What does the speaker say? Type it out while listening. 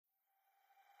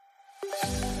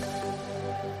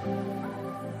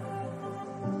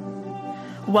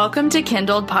Welcome to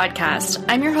Kindled Podcast.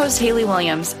 I'm your host, Haley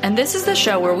Williams, and this is the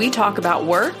show where we talk about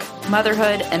work,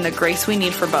 motherhood, and the grace we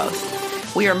need for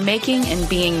both. We are making and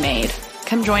being made.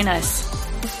 Come join us.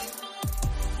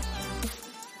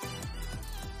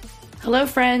 Hello,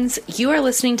 friends. You are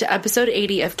listening to episode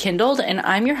 80 of Kindled, and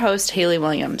I'm your host, Haley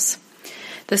Williams.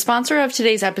 The sponsor of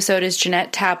today's episode is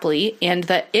Jeanette Tapley and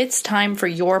the It's Time for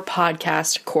Your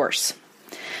Podcast course.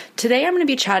 Today, I'm going to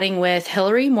be chatting with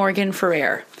Hillary Morgan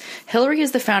Ferrer. Hillary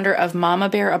is the founder of Mama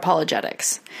Bear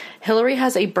Apologetics. Hillary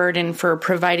has a burden for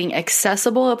providing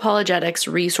accessible apologetics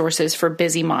resources for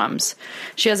busy moms.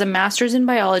 She has a master's in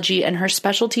biology, and her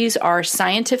specialties are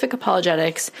scientific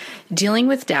apologetics, dealing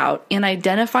with doubt, and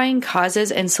identifying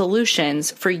causes and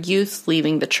solutions for youth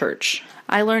leaving the church.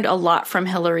 I learned a lot from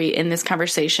Hillary in this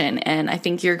conversation, and I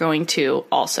think you're going to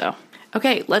also.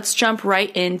 Okay, let's jump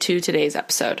right into today's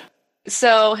episode.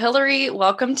 So, Hillary,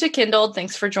 welcome to Kindled.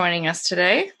 Thanks for joining us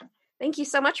today. Thank you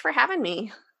so much for having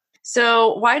me.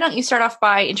 So, why don't you start off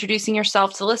by introducing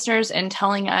yourself to listeners and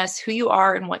telling us who you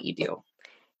are and what you do?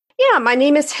 Yeah, my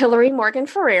name is Hillary Morgan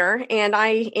Ferrer, and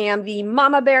I am the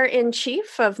Mama Bear in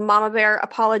Chief of Mama Bear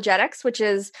Apologetics, which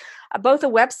is both a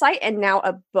website and now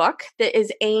a book that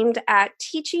is aimed at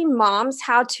teaching moms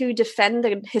how to defend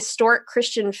the historic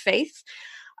Christian faith.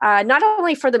 Not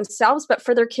only for themselves, but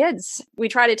for their kids. We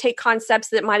try to take concepts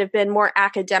that might have been more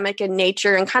academic in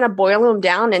nature and kind of boil them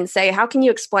down and say, how can you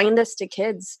explain this to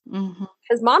kids?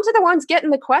 Because moms are the ones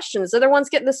getting the questions. They're the ones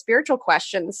getting the spiritual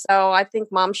questions. So I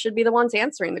think moms should be the ones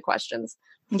answering the questions.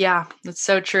 Yeah, that's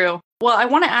so true. Well, I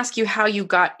want to ask you how you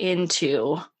got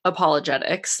into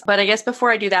apologetics, but I guess before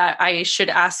I do that, I should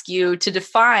ask you to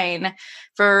define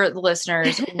for the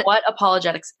listeners what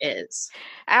apologetics is.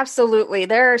 Absolutely.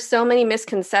 There are so many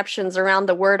misconceptions around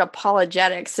the word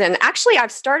apologetics. And actually,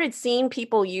 I've started seeing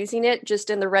people using it just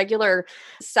in the regular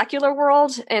secular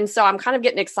world. And so I'm kind of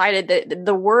getting excited that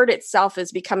the word itself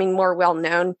is becoming more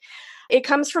well-known. It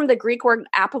comes from the Greek word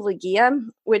apologia,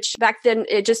 which back then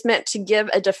it just meant to give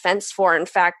a defense for. In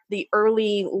fact, the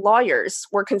early lawyers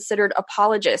were considered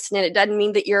apologists. And it doesn't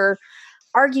mean that you're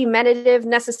argumentative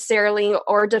necessarily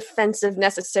or defensive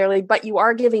necessarily, but you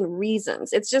are giving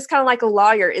reasons. It's just kind of like a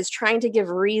lawyer is trying to give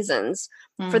reasons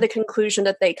for the conclusion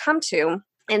that they come to.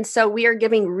 And so we are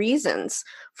giving reasons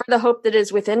for the hope that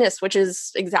is within us, which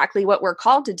is exactly what we're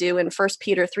called to do in 1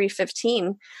 Peter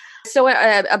 3:15. So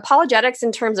apologetics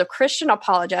in terms of Christian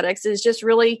apologetics is just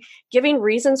really giving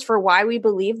reasons for why we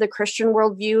believe the Christian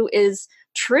worldview is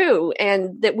true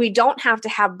and that we don't have to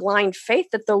have blind faith,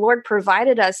 that the Lord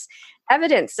provided us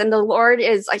evidence, and the Lord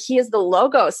is He is the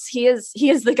Logos. He is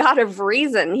the God of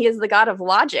reason. He is the God of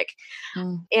logic,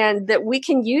 and that we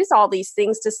can use all these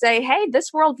things to say, hey,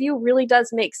 this worldview really does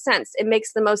make sense. It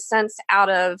makes the most sense out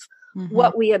of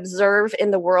what we observe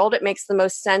in the world. It makes the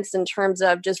most sense in terms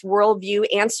of just worldview,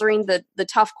 answering the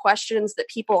tough questions that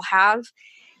people have.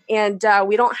 And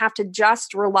we don't have to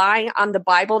just rely on the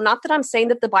Bible. Not that I'm saying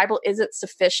that the Bible isn't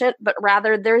sufficient, but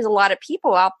rather there's a lot of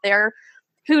people out there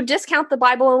who discount the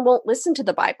Bible and won't listen to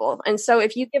the Bible. And so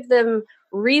if you give them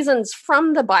reasons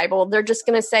from the Bible, they're just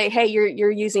going to say, hey, you're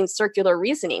using circular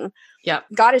reasoning. Yeah.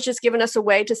 God has just given us a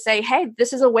way to say, hey,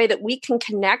 this is a way that we can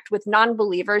connect with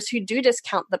non-believers who do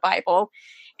discount the Bible,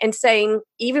 and saying,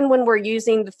 even when we're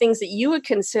using the things that you would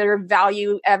consider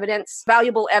valuable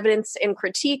evidence and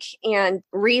critique and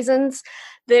reasons,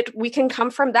 that we can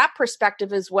come from that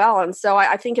perspective as well. And so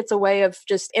I think it's a way of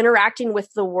just interacting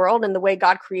with the world and the way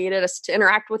God created us to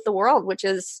interact with the world, which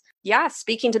is,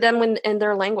 speaking to them in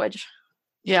their language.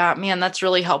 Yeah, man, that's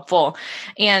really helpful.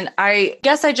 And I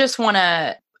guess I just want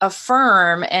to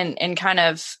affirm and kind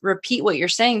of repeat what you're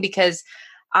saying, because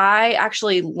I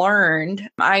actually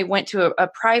I went to a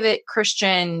private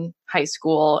Christian high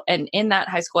school, and in that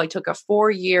high school, I took a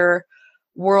 4-year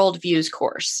worldviews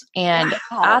course. And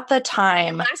at the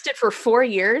time, it lasted for 4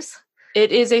 years.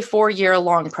 It is a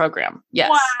 4-year-long program. Yes.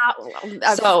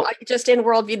 Wow. So just in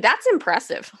worldview, that's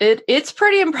impressive. It's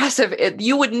pretty impressive.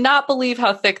 You would not believe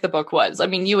how thick the book was. I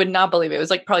mean, you would not believe it. It was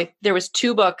like there was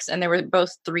 2 books and they were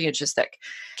both 3 inches thick.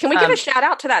 Can we give a shout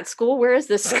out to that school? Where is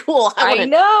this school? I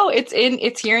know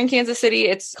it's here in Kansas City.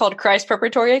 It's called Christ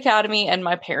Preparatory Academy, and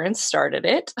my parents started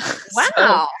it.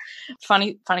 Wow.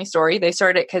 So, funny story. They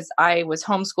started it because I was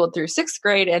homeschooled through 6th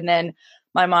grade, and then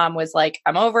my mom was like,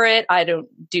 I'm over it. I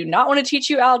do not want to teach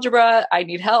you algebra. I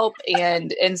need help.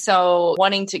 And so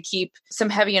wanting to keep some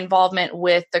heavy involvement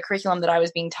with the curriculum that I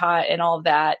was being taught and all of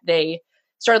that, they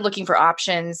started looking for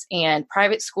options, and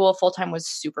private school full-time was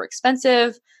super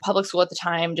expensive. Public school at the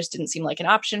time just didn't seem like an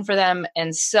option for them.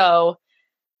 And so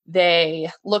they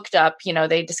looked up,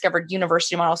 they discovered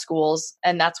university model schools,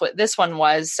 and that's what this one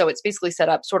was. So it's basically set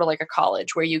up sort of like a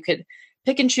college where you could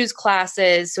pick and choose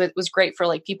classes. So it was great for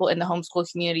like people in the homeschool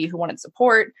community who wanted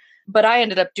support. But I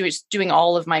ended up doing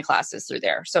all of my classes through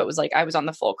there. So it was like I was on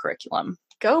the full curriculum.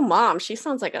 Go mom. She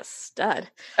sounds like a stud.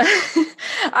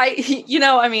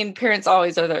 Parents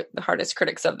always are the hardest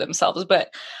critics of themselves,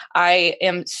 but I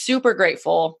am super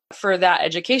grateful for that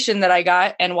education that I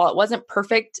got. And while it wasn't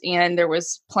perfect and there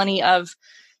was plenty of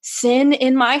sin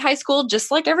in my high school, just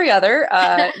like every other,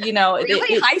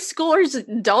 really? High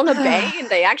schoolers don't obey and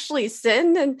they actually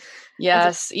sin. And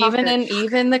yes,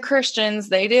 even the Christians,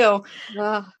 they do.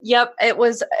 Yep.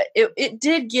 It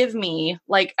did give me,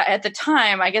 like, at the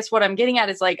time, I guess what I'm getting at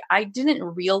is like, I didn't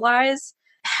realize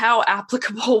how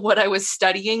applicable what I was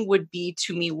studying would be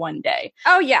to me one day.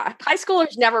 Oh yeah. High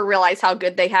schoolers never realize how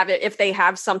good they have it if they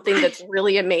have something that's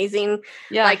really amazing.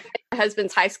 Yeah. Like my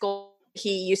husband's high school,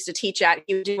 he used to teach at,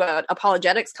 he would do an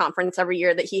apologetics conference every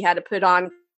year that he had to put on.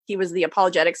 He was the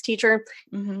apologetics teacher.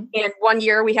 Mm-hmm. And one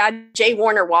year we had J.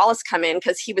 Warner Wallace come in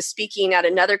because he was speaking at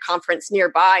another conference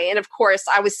nearby. And of course,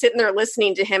 I was sitting there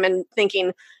listening to him and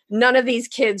thinking, none of these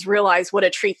kids realize what a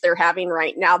treat they're having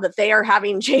right now, that they are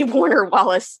having J. Warner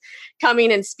Wallace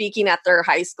coming and speaking at their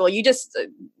high school.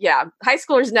 High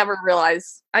schoolers never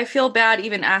realize. I feel bad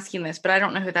even asking this, but I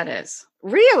don't know who that is.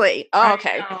 Really? Oh,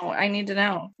 okay. I need to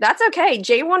know. That's okay.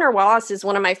 J. Warner Wallace is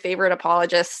one of my favorite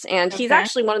apologists, and he's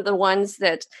actually one of the ones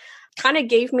that kind of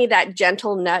gave me that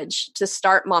gentle nudge to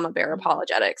start Mama Bear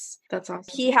Apologetics. That's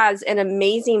awesome. He has an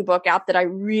amazing book out that I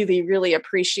really, really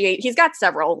appreciate. He's got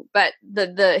several, but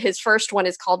his first one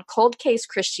is called Cold Case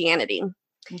Christianity.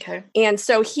 Okay. And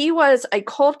so he was a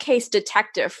cold case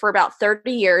detective for about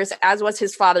 30 years, as was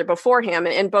his father before him,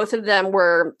 and both of them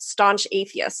were staunch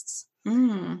atheists.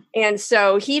 Mm. And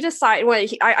so he decided,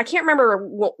 I can't remember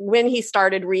when he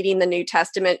started reading the New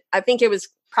Testament. I think it was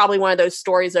probably one of those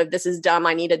stories of this is dumb,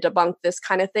 I need to debunk this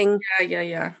kind of thing.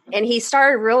 Yeah. And he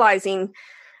started realizing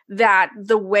that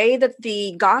the way that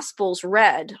the Gospels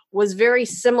read was very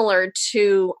similar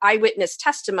to eyewitness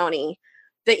testimony,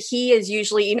 that he is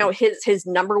usually, his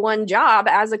number one job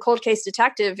as a cold case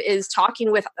detective is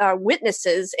talking with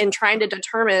witnesses and trying to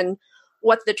determine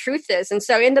what the truth is. And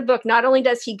so in the book, not only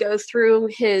does he go through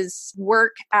his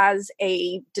work as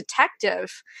a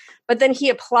detective, but then he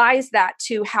applies that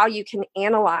to how you can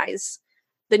analyze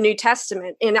the New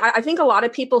Testament. And I think a lot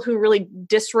of people who really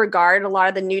disregard a lot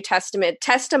of the New Testament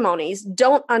testimonies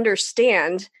don't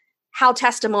understand how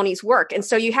testimonies work. And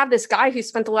so you have this guy who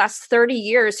spent the last 30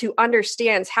 years who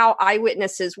understands how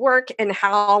eyewitnesses work and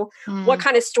what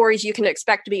kind of stories you can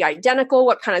expect to be identical,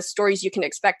 what kind of stories you can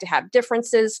expect to have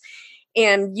differences,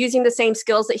 and using the same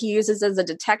skills that he uses as a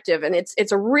detective. And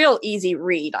it's a real easy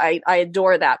read. I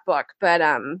adore that book. But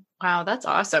wow, that's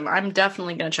awesome. I'm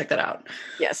definitely going to check that out.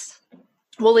 Yes.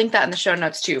 We'll link that in the show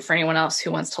notes too for anyone else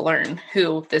who wants to learn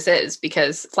who this is,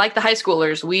 because like the high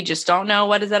schoolers, we just don't know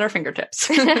what is at our fingertips.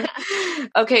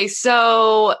 Okay.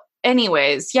 So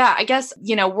anyways, yeah, I guess,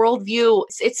 worldview,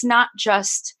 it's not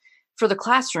just for the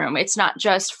classroom. It's not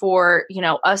just for,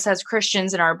 us as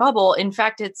Christians in our bubble. In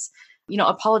fact, it's,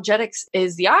 apologetics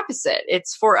is the opposite.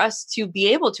 It's for us to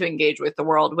be able to engage with the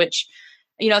world, which,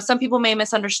 some people may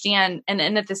misunderstand. And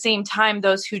at the same time,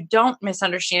 those who don't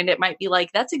misunderstand it might be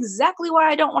like, that's exactly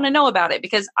why I don't want to know about it,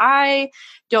 because I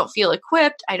don't feel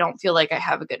equipped. I don't feel like I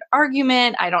have a good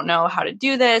argument. I don't know how to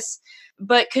do this.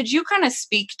 But could you kind of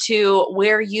speak to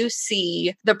where you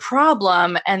see the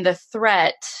problem and the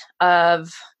threat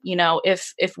of,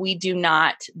 if we do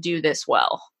not do this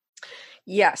well?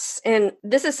 Yes. And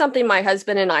this is something my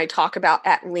husband and I talk about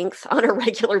at length on a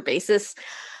regular basis,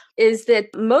 is that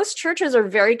most churches are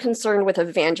very concerned with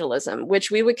evangelism,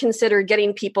 which we would consider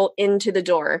getting people into the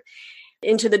door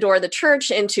of the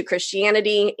church, into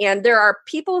Christianity. And there are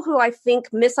people who I think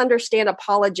misunderstand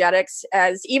apologetics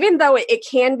as, even though it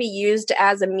can be used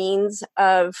as a means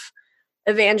of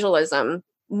evangelism,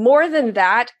 more than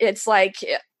that, it's like,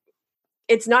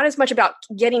 it's not as much about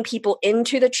getting people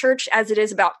into the church as it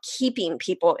is about keeping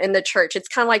people in the church. It's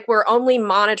kind of like we're only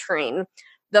monitoring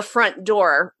the front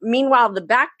door. Meanwhile, the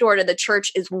back door to the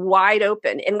church is wide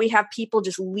open and we have people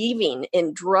just leaving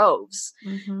in droves.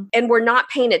 Mm-hmm. And we're not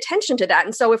paying attention to that.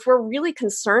 And so if we're really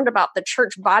concerned about the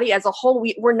church body as a whole,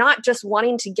 we're not just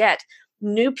wanting to get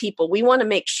new people. We want to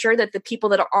make sure that the people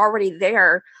that are already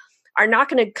there are not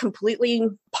going to completely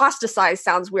apostatize.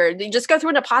 Sounds weird. They just go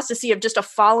through an apostasy of just a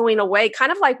following away,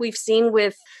 kind of like we've seen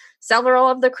with several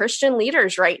of the Christian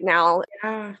leaders right now.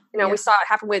 Yeah. We saw it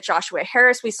happen with Joshua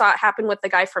Harris. We saw it happen with the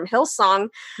guy from Hillsong.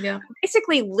 Yeah.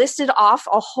 Basically listed off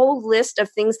a whole list of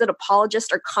things that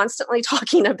apologists are constantly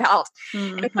talking about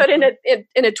and put in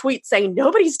a tweet saying,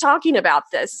 nobody's talking about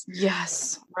this.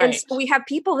 Yes. Right. And so we have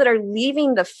people that are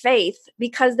leaving the faith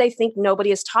because they think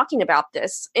nobody is talking about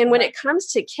this. And when it comes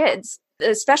to kids,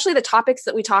 especially the topics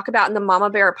that we talk about in the Mama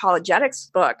Bear Apologetics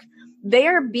book, they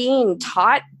are being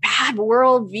taught bad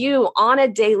worldview on a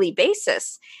daily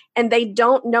basis. And they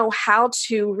don't know how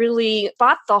to really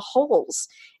spot the holes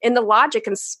in the logic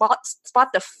and spot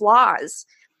the flaws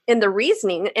in the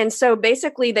reasoning. And so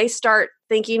basically they start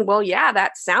thinking, well, yeah,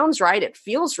 that sounds right. It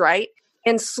feels right.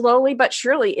 And slowly but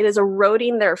surely it is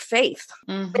eroding their faith.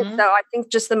 And so I think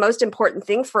just the most important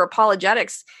thing for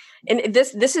apologetics, and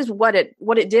this is what it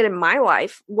did in my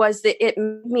life, was that it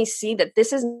made me see that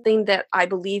this is something that I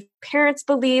believe parents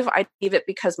believe. I believe it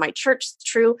because my church is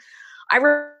true. I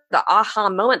remember the aha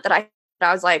moment that I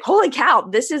was like, holy cow,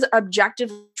 this is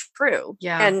objectively true.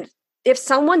 Yeah. And if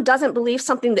someone doesn't believe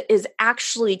something that is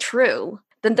actually true,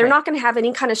 then they're not going to have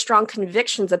any kind of strong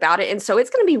convictions about it. And so it's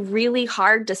going to be really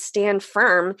hard to stand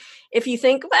firm if you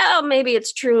think, well, maybe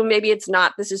it's true, maybe it's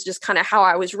not. This is just kind of how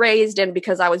I was raised and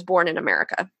because I was born in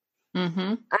America.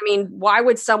 I mean, why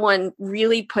would someone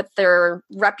really put their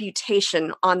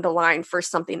reputation on the line for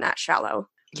something that shallow?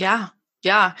 Yeah.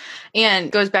 Yeah. And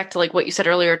it goes back to like what you said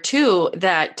earlier too,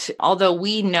 that although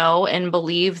we know and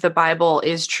believe the Bible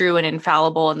is true and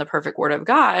infallible and the perfect word of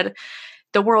God,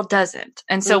 the world doesn't.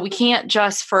 And so we can't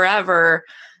just forever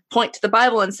point to the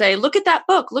Bible and say, look at that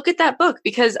book,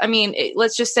 Because I mean,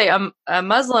 let's just say a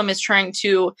Muslim is trying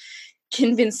to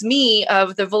convince me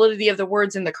of the validity of the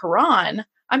words in the Quran.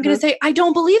 I'm going to say, I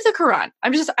don't believe the Quran.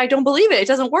 I don't believe it. It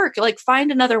doesn't work. Like, find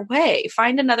another way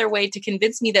to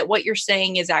convince me that what you're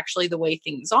saying is actually the way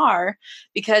things are,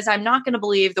 because I'm not going to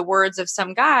believe the words of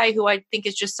some guy who I think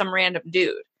is just some random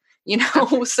dude.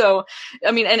 So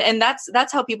I mean, and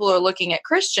that's how people are looking at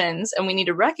Christians, and we need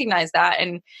to recognize that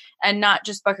and not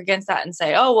just buck against that and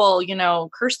say, oh, well,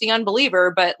 curse the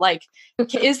unbeliever. But like,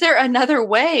 is there another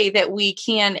way that we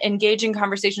can engage in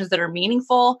conversations that are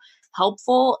meaningful,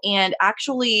 helpful, and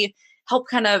actually help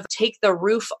kind of take the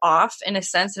roof off in a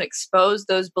sense and expose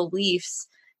those beliefs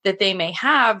that they may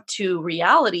have to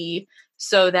reality,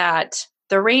 so that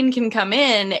the rain can come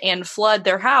in and flood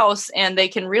their house and they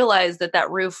can realize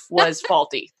that roof was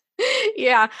faulty.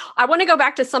 Yeah. I want to go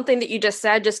back to something that you just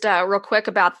said, just real quick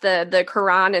about the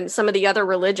Quran and some of the other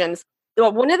religions.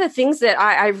 Well, one of the things that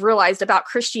I've realized about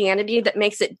Christianity that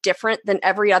makes it different than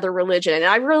every other religion, and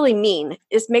I really mean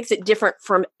it makes it different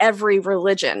from every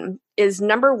religion, is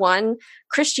number one,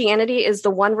 Christianity is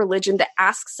the one religion that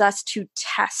asks us to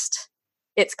test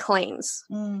its claims.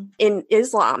 In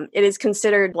Islam, it is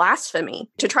considered blasphemy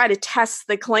to try to test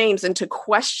the claims and to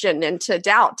question and to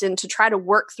doubt and to try to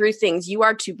work through things. You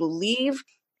are to believe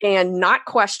and not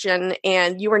question,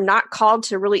 and you are not called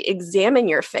to really examine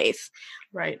your faith.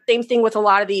 Right. Same thing with a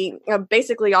lot of the,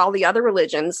 basically all the other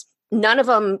religions. None of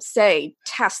them say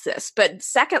test this. But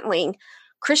secondly,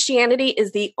 Christianity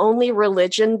is the only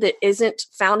religion that isn't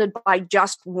founded by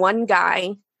just one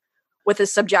guy with a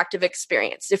subjective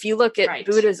experience. If you look at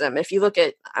Buddhism, if you look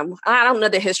at, I don't know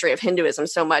the history of Hinduism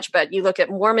so much, but you look at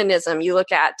Mormonism, you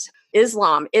look at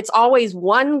Islam, it's always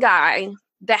one guy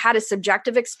that had a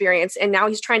subjective experience, and now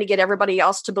he's trying to get everybody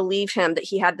else to believe him that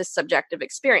he had this subjective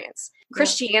experience. Yeah.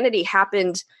 Christianity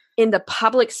happened in the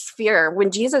public sphere.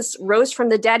 When Jesus rose from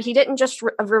the dead, he didn't just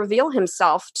reveal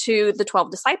himself to the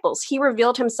 12 disciples. He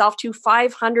revealed himself to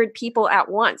 500 people at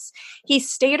once. He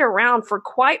stayed around for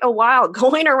quite a while,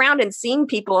 going around and seeing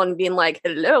people and being like,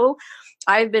 hello,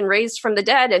 I've been raised from the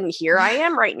dead and here I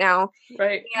am right now.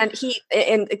 Right.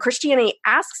 And Christianity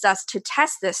asks us to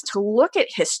test this, to look at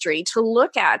history, to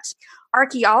look at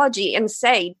archaeology and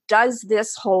say, does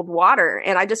this hold water?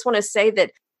 And I just want to say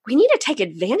that we need to take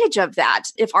advantage of that.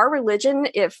 If our religion,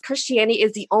 if Christianity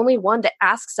is the only one that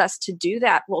asks us to do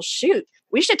that, well, shoot,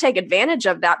 we should take advantage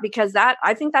of that, because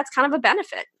I think that's kind of a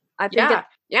benefit. I think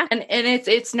And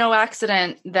it's no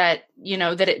accident that,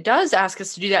 that it does ask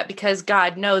us to do that, because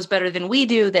God knows better than we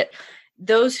do that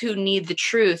those who need the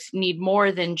truth need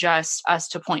more than just us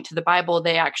to point to the Bible.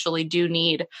 They actually do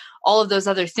need all of those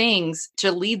other things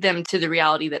to lead them to the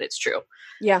reality that it's true.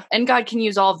 Yeah. And God can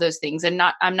use all of those things. And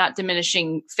I'm not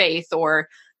diminishing faith or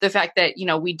the fact that,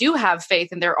 we do have faith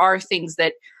and there are things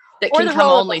that can come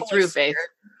only through faith.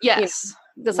 Yes.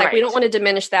 It's like, we don't want to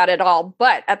diminish that at all.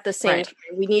 But at the same time,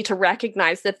 we need to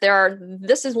recognize that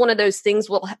this is one of those things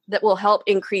that will help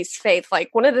increase faith. Like,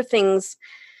 one of the things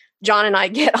John and I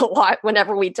get a lot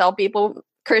whenever we tell people,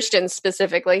 Christians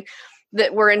specifically,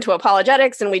 that we're into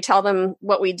apologetics and we tell them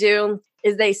what we do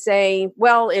is they say,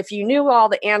 well, if you knew all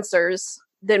the answers,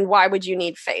 then why would you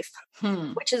need faith?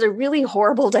 Which is a really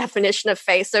horrible definition of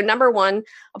faith. So number one,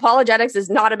 apologetics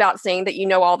is not about saying that you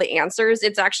know all the answers.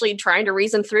 It's actually trying to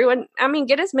reason through and,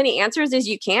 get as many answers as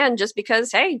you can, just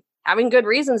because, hey, having good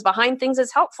reasons behind things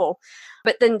is helpful.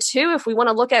 But then two, if we want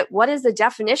to look at what is the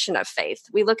definition of faith,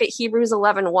 we look at Hebrews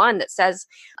 11:1 that says,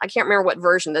 I can't remember what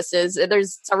version this is.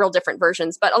 There's several different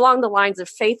versions, but along the lines of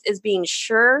faith is being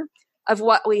sure of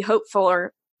what we hope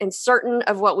for and certain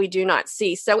of what we do not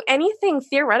see. So anything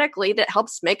theoretically that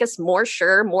helps make us more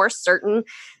sure, more certain,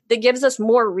 that gives us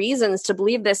more reasons to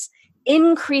believe this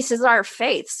increases our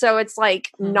faith. So it's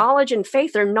like knowledge and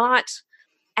faith are not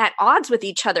at odds with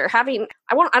each other. I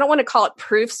don't want to call it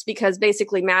proofs, because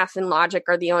basically math and logic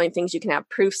are the only things you can have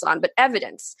proofs on, but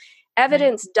evidence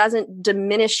doesn't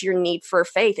diminish your need for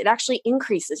faith. It actually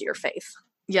increases your faith.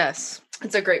 Yes,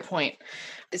 it's a great point.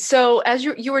 So as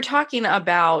you were talking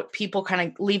about people kind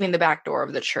of leaving the back door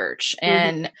of the church,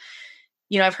 and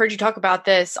I've heard you talk about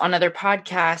this on other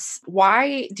podcasts.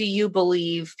 Why do you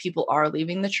believe people are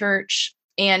leaving the church?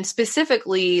 And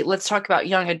specifically, let's talk about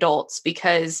young adults,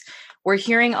 because we're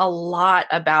hearing a lot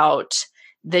about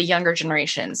the younger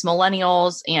generations,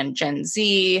 millennials and Gen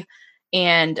Z.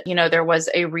 And, there was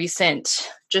a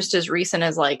just as recent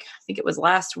as I think it was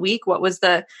last week,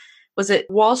 was it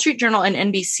Wall Street Journal and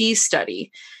NBC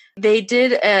study? They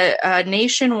did a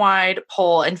nationwide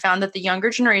poll and found that the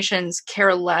younger generations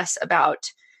care less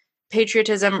about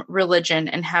patriotism, religion,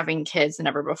 and having kids than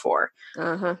ever before.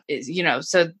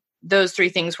 So those three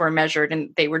things were measured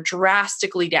and they were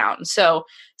drastically down. So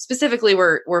specifically,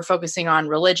 we're focusing on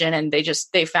religion, and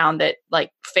they found that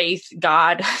faith,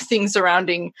 God, things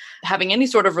surrounding having any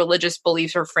sort of religious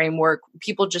beliefs or framework,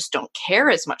 people just don't care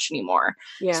as much anymore.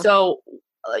 Yeah. So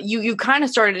you kind of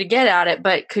started to get at it,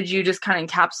 but could you just kind of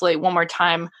encapsulate one more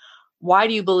time, why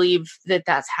do you believe that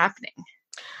that's happening?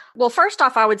 Well, first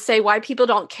off, I would say why people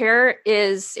don't care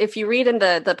is, if you read in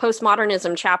the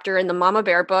postmodernism chapter in the Mama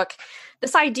Bear book,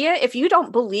 this idea, if you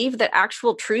don't believe that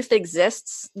actual truth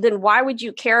exists, then why would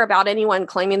you care about anyone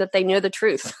claiming that they know the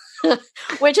truth?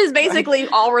 Which is basically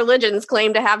all religions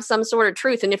claim to have some sort of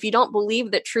truth. And if you don't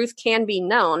believe that truth can be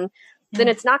known, then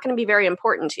it's not going to be very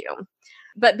important to you.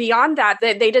 But beyond that,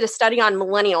 they did a study on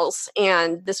millennials,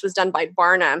 and this was done by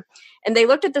Barna. And they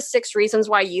looked at the 6 reasons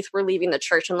why youth were leaving the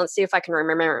church. And let's see if I can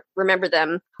remember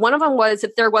them. One of them was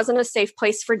that there wasn't a safe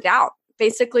place for doubt.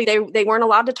 Basically, they weren't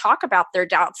allowed to talk about their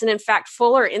doubts. And in fact,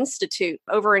 Fuller Institute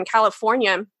over in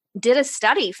California did a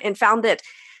study and found that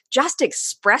just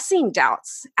expressing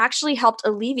doubts actually helped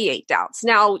alleviate doubts.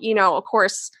 Now, of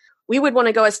course, we would want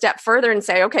to go a step further and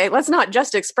say, okay, let's not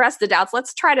just express the doubts.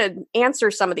 Let's try to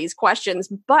answer some of these questions.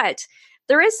 But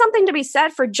there is something to be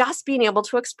said for just being able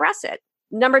to express it.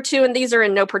 Number 2, and these are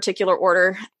in no particular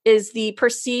order, is the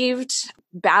perceived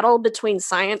battle between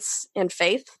science and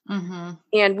faith.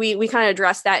 And we kind of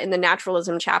addressed that in the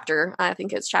naturalism chapter. I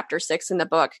think it's chapter 6 in the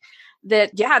book.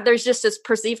 That, there's just this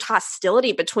perceived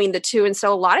hostility between the two. And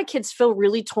so a lot of kids feel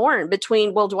really torn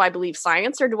between, well, do I believe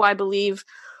science or do I believe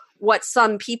what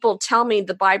some people tell me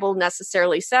the Bible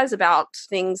necessarily says about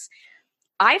things?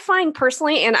 I find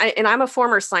personally, and I'm a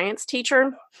former science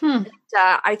teacher,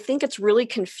 I think it's really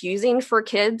confusing for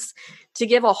kids to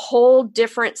give a whole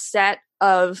different set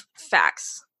of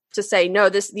facts, to say, no,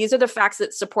 these are the facts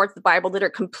that support the Bible that are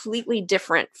completely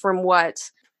different from what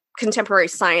contemporary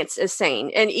science is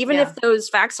saying. And even if those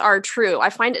facts are true, I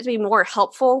find it to be more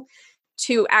helpful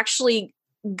to actually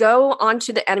go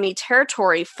onto the enemy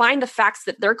territory, find the facts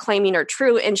that they're claiming are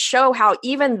true, and show how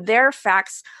even their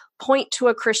facts point to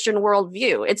a Christian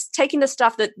worldview. It's taking the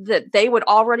stuff that they would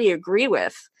already agree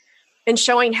with and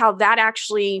showing how that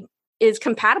actually is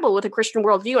compatible with a Christian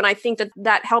worldview. And I think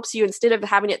that helps you, instead of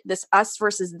having it this us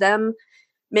versus them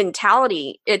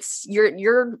mentality. It's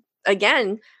you're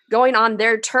again going on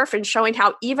their turf and showing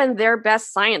how even their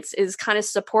best science is kind of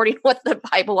supporting what the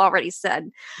Bible already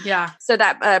said. Yeah. So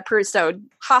that proves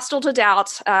hostile to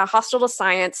doubt, hostile to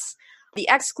science, the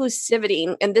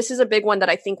exclusivity. And this is a big one that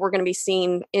I think we're going to be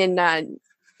seeing in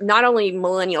not only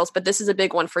millennials, but this is a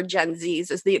big one for Gen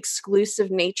Zs, is the exclusive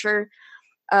nature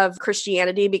of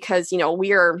Christianity, because,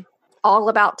 we are all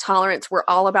about tolerance. We're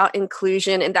all about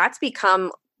inclusion. And that's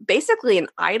become basically an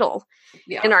idol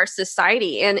in our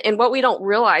society. And what we don't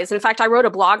realize, in fact, I wrote a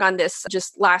blog on this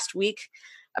just last week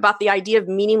about the idea of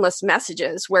meaningless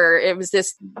messages, where it was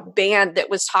this band that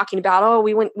was talking about,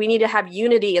 we need to have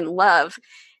unity and love.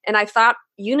 And I thought,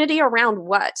 unity around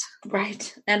what?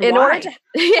 Right. And in why?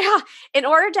 In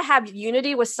order to have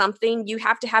unity with something, you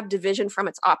have to have division from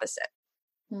its opposite.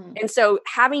 And so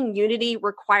having unity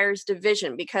requires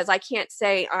division, because I can't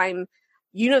say I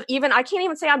can't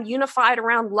even say I'm unified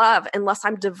around love unless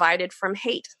I'm divided from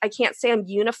hate. I can't say I'm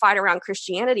unified around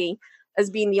Christianity as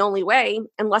being the only way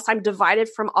unless I'm divided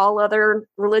from all other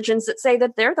religions that say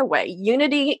that they're the way.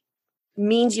 Unity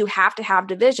means you have to have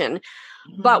division.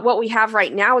 But what we have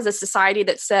right now is a society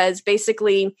that says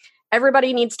basically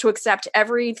everybody needs to accept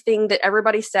everything that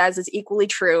everybody says is equally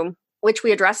true, which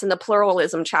we address in the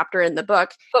pluralism chapter in the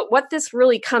book. But what this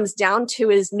really comes down to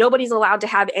is nobody's allowed to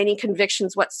have any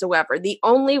convictions whatsoever. The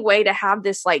only way to have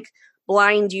this like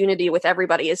blind unity with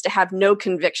everybody is to have no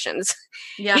convictions.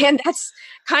 Yeah. And that's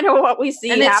kind of what we see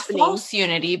and happening. It's false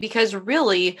unity, because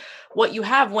really what you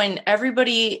have when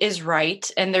everybody is right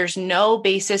and there's no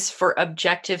basis for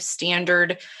objective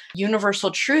standard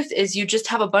universal truth is you just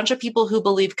have a bunch of people who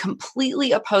believe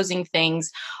completely opposing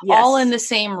things, all in the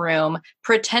same room,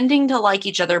 pretending to like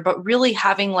each other, but really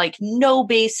having like no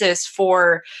basis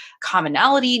for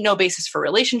commonality, no basis for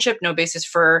relationship, no basis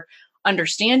for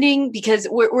understanding, because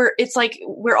it's like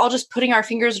we're all just putting our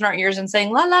fingers in our ears and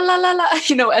saying la la la la la,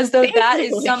 as though that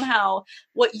is somehow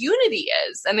what unity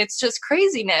is. And it's just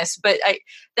craziness. But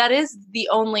that is the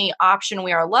only option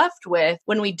we are left with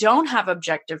when we don't have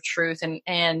objective truth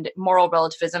and moral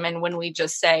relativism, and when we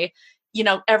just say,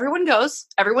 everyone goes,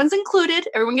 everyone's included,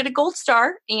 everyone get a gold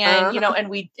star, and and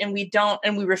we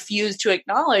refuse to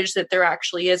acknowledge that there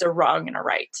actually is a wrong and a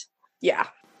right. Yeah.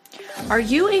 Are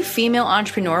you a female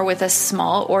entrepreneur with a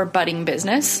small or budding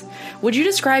business? Would you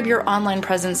describe your online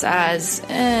presence as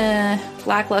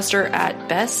lackluster at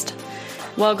best?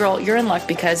 Well, girl, you're in luck,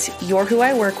 because you're who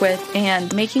I work with,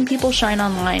 and making people shine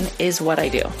online is what I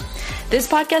do. This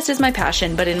podcast is my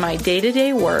passion, but in my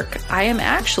day-to-day work, I am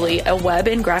actually a web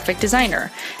and graphic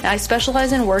designer, and I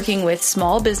specialize in working with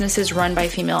small businesses run by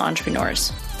female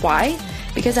entrepreneurs. Why?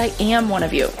 Because I am one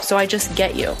of you, so I just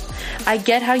get you. I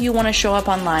get how you want to show up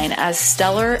online as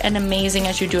stellar and amazing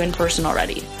as you do in person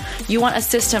already. You want a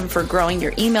system for growing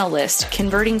your email list,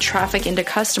 converting traffic into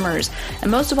customers,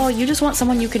 and most of all, you just want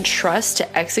someone you can trust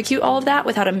to execute all of that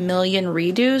without a million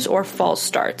redos or false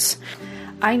starts.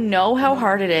 I know how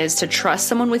hard it is to trust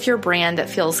someone with your brand that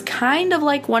feels kind of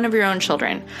like one of your own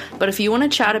children. But if you want to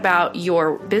chat about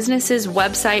your business's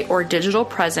website or digital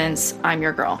presence, I'm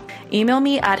your girl. Email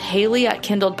me at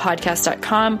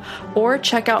haley@kindledpodcast.com or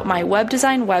check out my web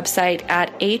design website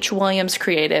at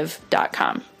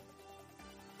hwilliamscreative.com.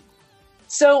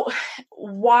 So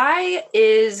why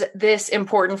is this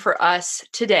important for us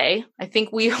today? I think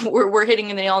we're hitting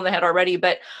the nail on the head already,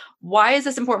 but why is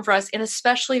this important for us, and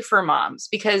especially for moms?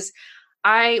 Because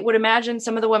I would imagine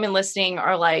some of the women listening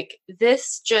are like,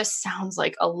 this just sounds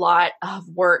like a lot of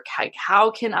work. Like,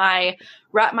 how can I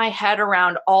wrap my head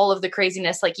around all of the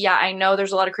craziness? Like, yeah, I know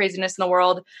there's a lot of craziness in the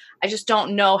world. I just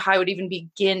don't know how I would even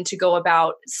begin to go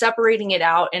about separating it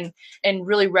out and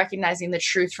really recognizing the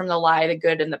truth from the lie, the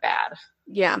good and the bad.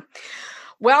 Yeah.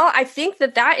 Well, I think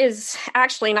that is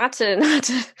actually not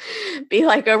to be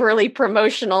like overly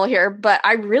promotional here, but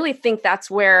I really think that's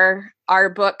where our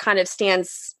book kind of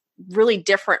stands really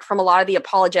different from a lot of the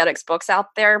apologetics books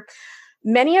out there.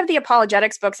 Many of the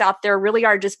apologetics books out there really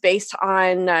are just based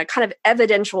on kind of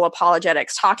evidential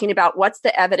apologetics, talking about what's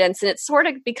the evidence, and it sort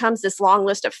of becomes this long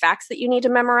list of facts that you need to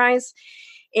memorize.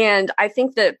 And I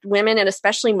think that women, and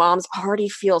especially moms, already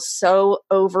feel so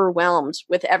overwhelmed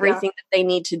with everything that they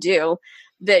need to do,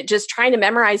 that just trying to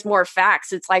memorize more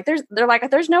facts, it's like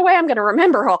there's no way I'm going to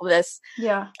remember all this.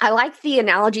 Yeah. I like the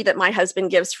analogy that my husband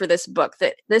gives for this book,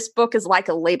 that this book is like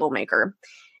a label maker,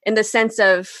 in the sense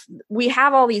of we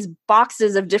have all these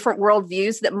boxes of different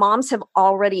worldviews that moms have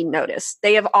already noticed.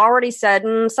 They have already said,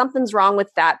 something's wrong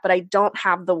with that, but I don't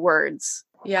have the words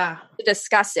to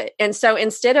discuss it. And so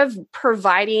instead of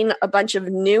providing a bunch of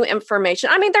new information,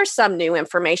 I mean, there's some new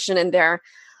information in there,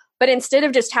 but instead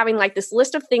of just having like this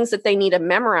list of things that they need to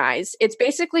memorize, it's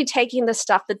basically taking the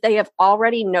stuff that they have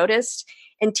already noticed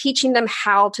and teaching them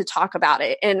how to talk about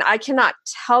it. And I cannot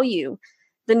tell you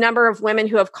the number of women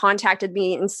who have contacted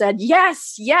me and said,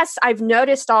 yes, I've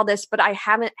noticed all this, but I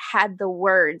haven't had the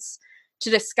words to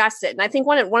discuss it. And I think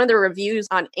one of the reviews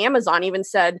on Amazon even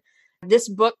said, this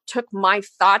book took my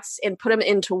thoughts and put them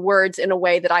into words in a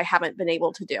way that I haven't been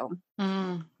able to do.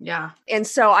 Yeah. And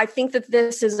so I think that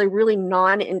this is a really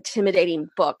non-intimidating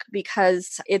book,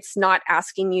 because it's not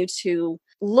asking you to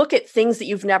look at things that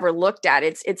you've never looked at.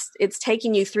 It's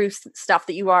taking you through stuff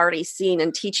that you've already seen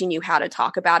and teaching you how to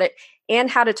talk about it and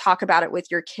how to talk about it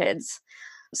with your kids.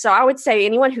 So I would say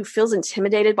anyone who feels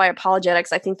intimidated by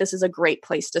apologetics, I think this is a great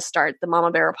place to start, the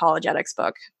Mama Bear Apologetics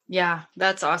book. Yeah,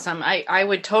 that's awesome. I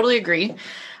would totally agree.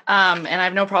 And I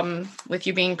have no problem with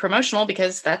you being promotional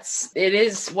because it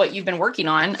is what you've been working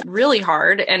on really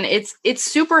hard. And it's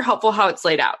super helpful how it's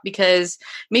laid out, because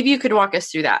maybe you could walk us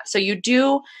through that. So you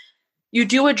do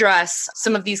address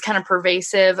some of these kind of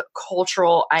pervasive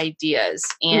cultural ideas,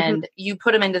 and you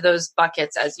put them into those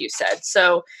buckets, as you said.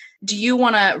 So do you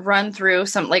want to run through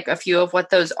a few of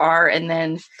what those are, and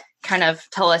then kind of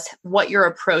tell us what your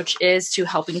approach is to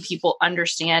helping people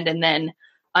understand and then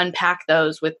unpack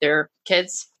those with their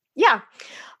kids? Yeah.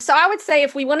 So I would say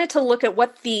if we wanted to look at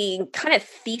what the kind of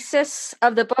thesis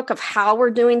of the book, of how we're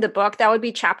doing the book, that would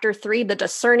be chapter 3, The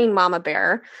Discerning Mama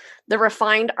Bear, The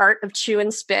Refined Art of Chew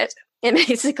and Spit. And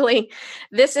basically,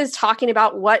 this is talking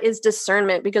about what is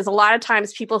discernment, because a lot of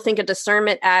times people think of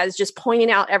discernment as just pointing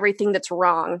out everything that's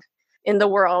wrong in the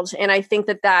world. And I think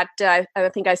I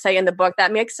think I say in the book,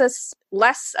 that makes us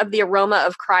less of the aroma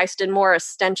of Christ and more a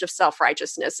stench of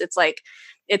self-righteousness.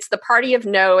 It's the party of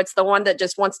no. It's the one that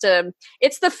just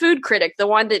it's the food critic, the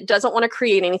one that doesn't want to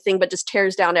create anything, but just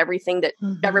tears down everything that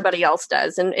everybody else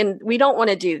does. And we don't want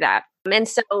to do that. And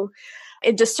so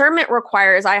discernment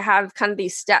requires, I have kind of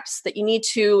these steps that you need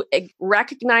to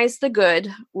recognize the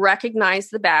good, recognize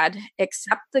the bad,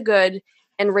 accept the good,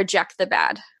 and reject the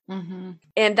bad.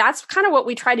 And that's kind of what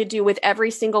we try to do with every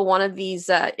single one of these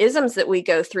isms that we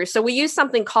go through. So we use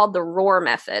something called the ROAR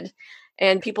method.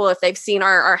 And people, if they've seen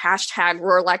our hashtag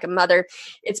Roar Like a Mother,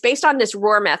 it's based on this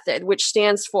ROAR method, which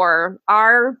stands for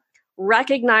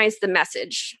recognize the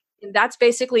message. And that's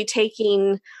basically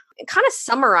kind of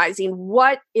summarizing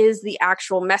what is the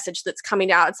actual message that's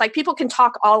coming out. It's like people can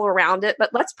talk all around it, but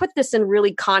let's put this in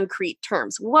really concrete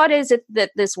terms. What is it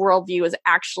that this worldview is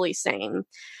actually saying?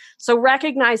 So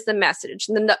recognize the message.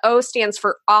 And then the O stands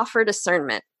for offer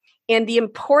discernment. And the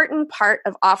important part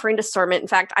of offering discernment, in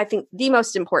fact, I think the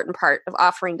most important part of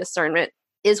offering discernment,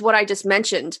 is what I just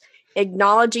mentioned: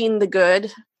 acknowledging the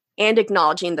good and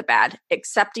acknowledging the bad,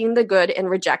 accepting the good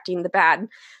and rejecting the bad.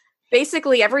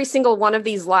 Basically, every single one of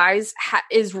these lies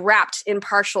is wrapped in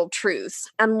partial truths.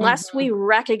 Unless we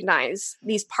recognize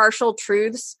these partial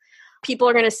truths, people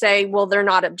are going to say, well, they're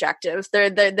not objective.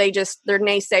 They're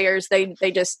naysayers.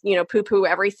 They just, poo-poo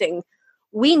everything.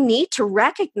 We need to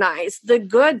recognize the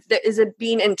good that is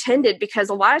being intended, because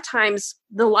a lot of times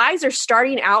the lies are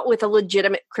starting out with a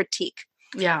legitimate critique.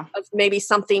 Yeah. Of maybe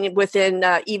something within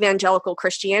evangelical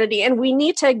Christianity. And we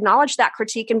need to acknowledge that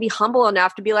critique and be humble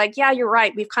enough to be like, yeah, you're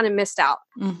right. We've kind of missed out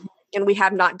and we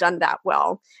have not done that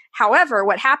well. However,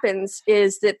 what happens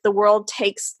is that the world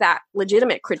takes that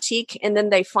legitimate critique and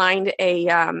then they find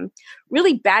a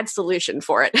really bad solution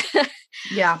for it.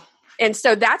 Yeah. And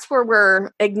so that's where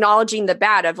we're acknowledging the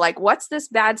bad of like, what's this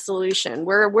bad solution?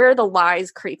 Where are the lies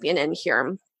creeping in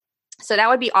here? So that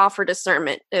would be offer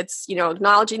discernment. It's,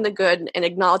 acknowledging the good and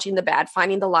acknowledging the bad,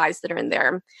 finding the lies that are in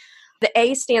there. The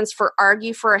A stands for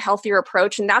argue for a healthier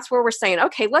approach. And that's where we're saying,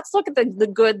 okay, let's look at the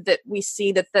good that we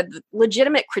see, that the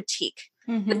legitimate critique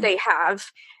that they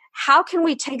have. How can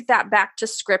we take that back to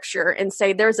scripture and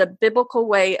say there's a biblical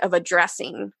way of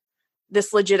addressing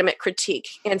this legitimate critique?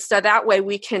 And so that way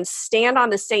we can stand on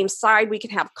the same side. We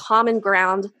can have common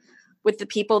ground with the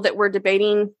people that we're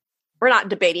debating. We're not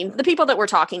debating, the people that we're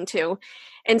talking to,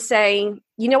 and say,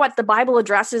 you know what, the Bible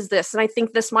addresses this. And I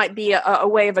think this might be a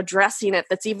way of addressing it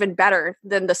that's even better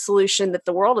than the solution that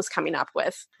the world is coming up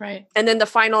with. Right. And then the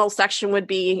final section would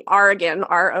be R again,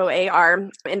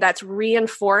 ROAR. And that's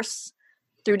reinforce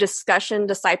through discussion,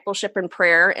 discipleship, and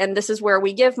prayer. And this is where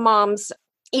we give moms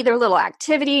either little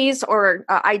activities or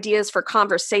ideas for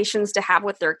conversations to have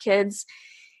with their kids.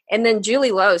 And then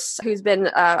Julie Lose, who's been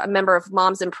a member of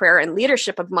Moms in Prayer and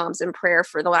leadership of Moms in Prayer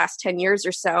for the last 10 years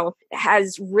or so,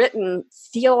 has written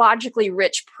theologically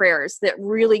rich prayers that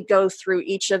really go through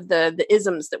each of the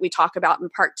isms that we talk about in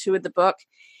part 2 of the book,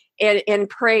 and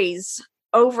prays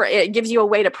over. It gives you a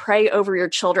way to pray over your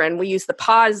children. We use the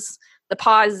pause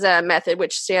method,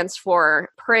 which stands for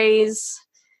praise,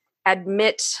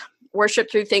 admit,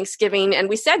 worship through thanksgiving. And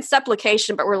we said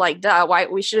supplication, but we're like, duh, why?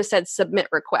 We should have said submit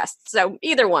requests. So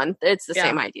either one, it's the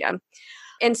same idea.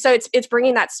 And so it's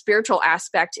bringing that spiritual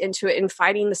aspect into it and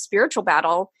fighting the spiritual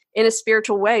battle in a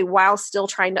spiritual way while still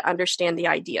trying to understand the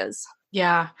ideas.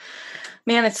 Yeah.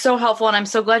 Man, it's so helpful. And I'm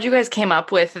so glad you guys came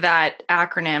up with that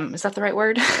acronym. Is that the right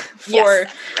word? Yes,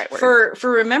 right word.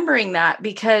 For remembering that,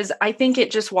 because I think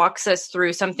it just walks us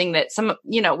through something that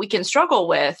we can struggle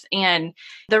with. And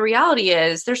the reality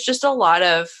is there's just a lot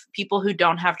of people who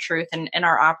don't have truth and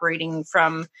are operating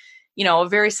from, a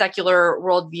very secular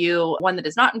worldview, one that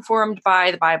is not informed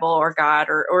by the Bible or God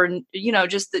or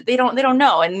just that they don't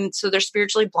know. And so they're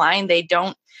spiritually blind. They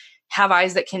don't have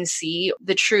eyes that can see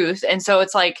the truth. And so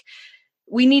it's like,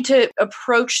 we need to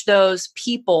approach those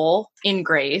people in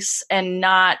grace and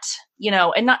not,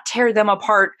 and not tear them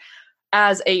apart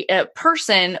as a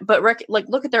person, but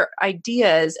look at their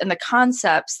ideas and the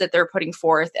concepts that they're putting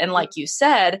forth. And like you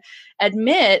said,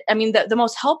 admit, the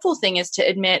most helpful thing is to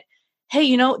admit,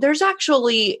 hey, there's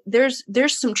actually, there's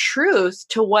some truth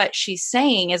to what she's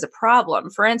saying is a problem.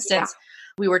 For instance,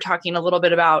 we were talking a little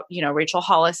bit about, Rachel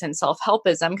Hollis and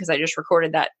self-helpism, because I just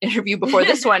recorded that interview before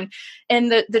this one. And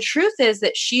the truth is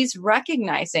that she's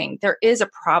recognizing there is a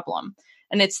problem.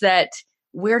 And it's that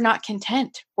we're not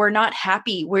content. We're not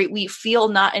happy. We feel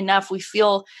not enough. We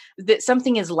feel that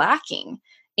something is lacking.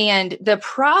 And the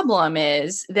problem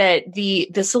is that the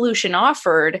solution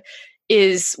offered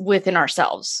is within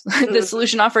ourselves. The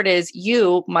solution offered is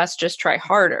you must just try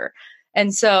harder.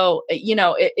 And so,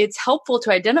 it's helpful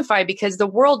to identify because the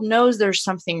world knows there's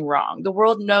something wrong. The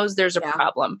world knows there's a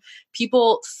problem.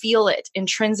 People feel it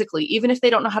intrinsically, even if they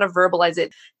don't know how to verbalize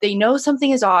it. They know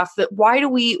something is off. That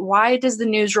why does the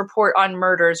news report on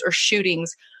murders or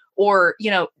shootings or,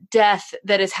 death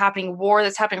that is happening, war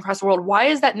that's happening across the world? Why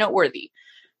is that noteworthy?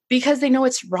 Because they know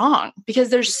it's wrong, because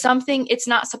there's something, it's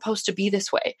not supposed to be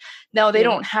this way. Now, they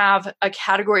don't have a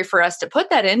category for us to put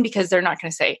that in because they're not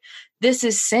going to say, this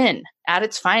is sin at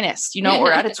its finest, or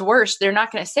at its worst. They're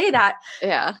not going to say that.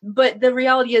 Yeah. But the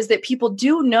reality is that people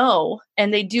do know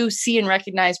and they do see and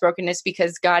recognize brokenness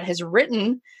because God has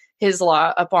written his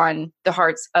law upon the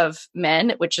hearts of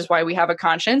men, which is why we have a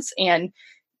conscience. And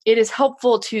it is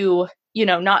helpful to,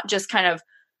 not just kind of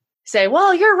say,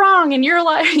 well, you're wrong and you're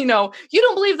like, you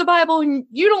don't believe the Bible and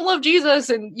you don't love Jesus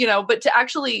and, but to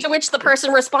actually. To which the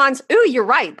person responds, ooh, you're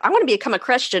right. I want to become a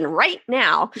Christian right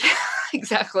now.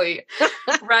 Exactly.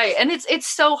 Right. And it's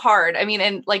so hard.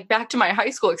 And like back to my high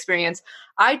school experience,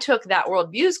 I took that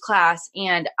worldviews class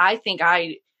and I think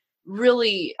I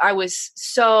was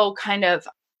so kind of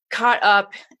caught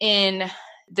up in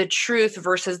the truth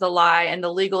versus the lie and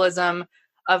the legalism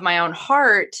of my own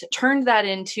heart, turned that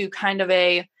into kind of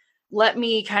let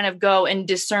me kind of go and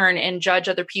discern and judge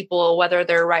other people, whether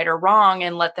they're right or wrong,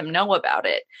 and let them know about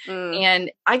it.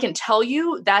 And I can tell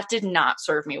you that did not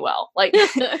serve me well. Like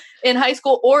in high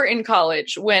school or in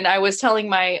college, when I was telling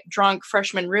my drunk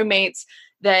freshman roommates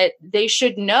that they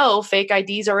should know fake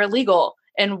IDs are illegal.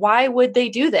 And why would they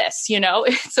do this?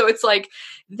 So it's like,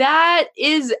 that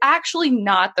is actually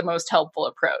not the most helpful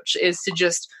approach, is to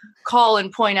just call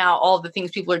and point out all the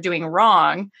things people are doing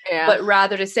wrong, but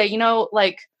rather to say,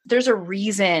 there's a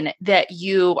reason that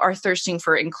you are thirsting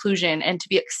for inclusion and to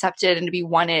be accepted and to be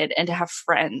wanted and to have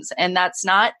friends. And that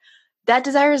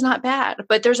desire is not bad,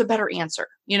 but there's a better answer,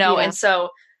 And so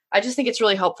I just think it's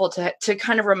really helpful to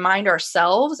kind of remind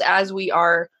ourselves as we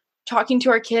are talking to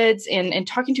our kids and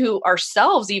talking to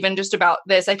ourselves even just about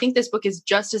this. I think this book is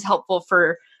just as helpful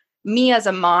for me as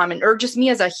a mom or just me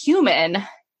as a human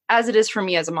as it is for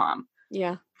me as a mom.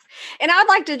 Yeah. And I'd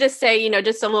like to just say,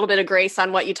 just a little bit of grace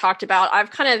on what you talked about.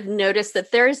 I've kind of noticed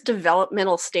that there's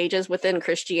developmental stages within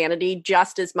Christianity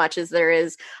just as much as there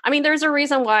is. There's a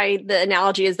reason why the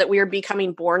analogy is that we are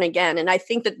becoming born again. And I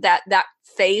think that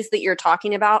phase that you're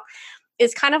talking about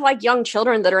is kind of like young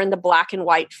children that are in the black and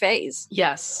white phase.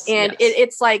 Yes. And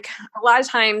it's like a lot of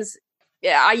times,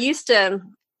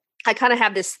 I kind of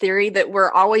have this theory that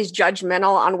we're always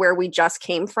judgmental on where we just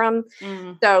came from.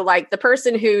 So like the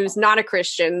person who's not a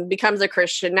Christian becomes a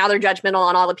Christian. Now they're judgmental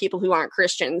on all the people who aren't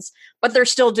Christians, but they're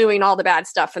still doing all the bad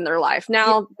stuff in their life.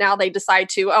 Now they decide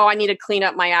to, I need to clean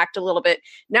up my act a little bit.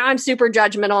 Now I'm super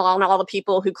judgmental on all the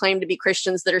people who claim to be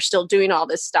Christians that are still doing all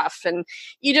this stuff. And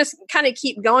you just kind of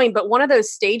keep going. But one of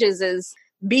those stages is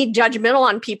be judgmental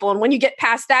on people. And when you get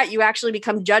past that, you actually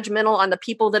become judgmental on the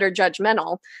people that are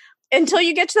judgmental, until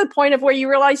you get to the point of where you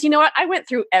realize, what, I went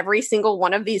through every single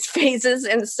one of these phases.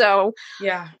 And so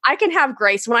I can have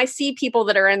grace when I see people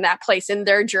that are in that place in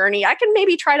their journey. I can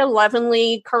maybe try to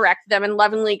lovingly correct them and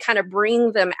lovingly kind of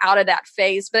bring them out of that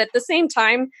phase. But at the same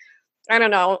time, I don't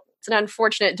know, it's an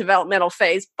unfortunate developmental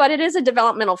phase, but it is a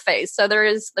developmental phase. So there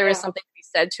is something to be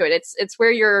said to it. It's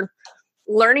where you're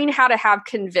learning how to have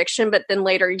conviction, but then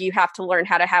later you have to learn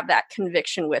how to have that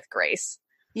conviction with grace.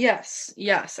 Yes,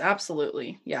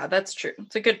 absolutely. Yeah, that's true.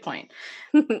 It's a good point.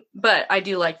 But I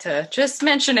do like to just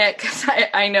mention it because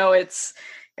I know it's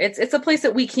a place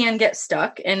that we can get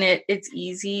stuck, and it's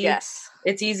easy. Yes.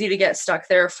 It's easy to get stuck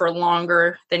there for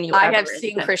longer than you I have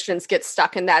seen Christians get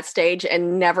stuck in that stage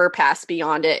and never pass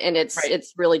beyond it. And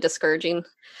it's really discouraging.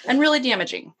 And really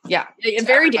damaging. Yeah.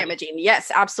 Very damaging.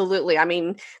 Yes, absolutely.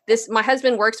 My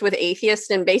husband works with atheists,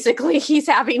 and basically he's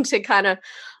having to kind of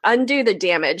undo the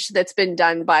damage that's been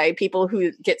done by people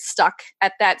who get stuck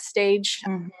at that stage.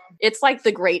 It's like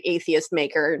the great atheist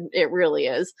maker. It really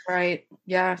is. Right.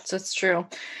 Yeah, so it's true.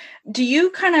 Do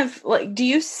you do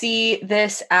you see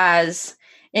this as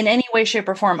in any way, shape,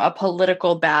 or form a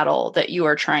political battle that you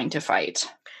are trying to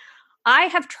fight? I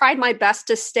have tried my best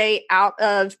to stay out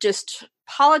of just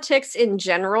politics in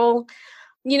general.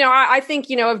 I think,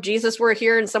 if Jesus were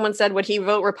here and someone said, would he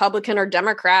vote Republican or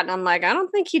Democrat? And I'm like, I don't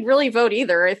think he'd really vote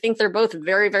either. I think they're both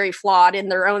very, very flawed in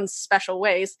their own special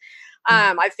ways.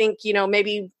 I think,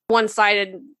 maybe one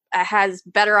side has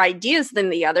better ideas than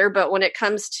the other. But when it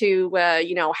comes to,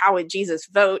 how would Jesus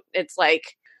vote? It's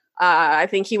like, I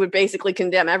think he would basically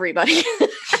condemn everybody.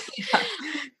 Yeah.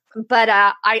 But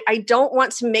I don't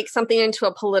want to make something into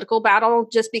a political battle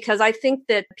just because I think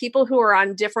that people who are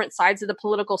on different sides of the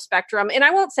political spectrum, and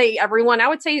I won't say everyone, I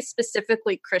would say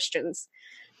specifically Christians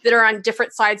that are on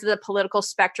different sides of the political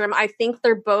spectrum, I think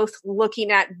they're both looking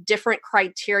at different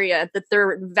criteria that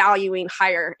they're valuing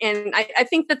higher. And I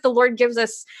think that the Lord gives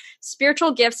us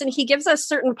spiritual gifts and he gives us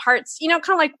certain parts, kind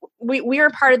of like we are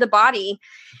part of the body.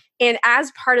 And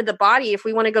as part of the body, if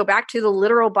we want to go back to the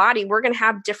literal body, we're going to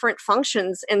have different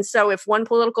functions. And so if one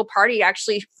political party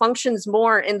actually functions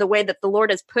more in the way that the Lord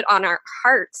has put on our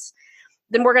hearts,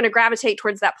 then we're going to gravitate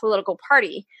towards that political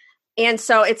party. And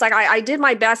so it's like I did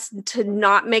my best to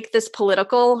not make this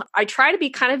political. I try to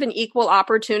be kind of an equal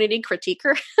opportunity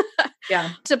critiquer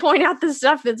to point out the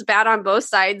stuff that's bad on both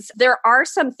sides. There are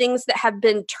some things that have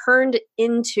been turned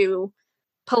into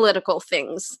political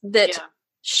things that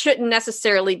shouldn't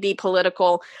necessarily be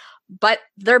political, but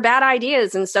they're bad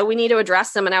ideas. And so we need to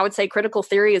address them. And I would say critical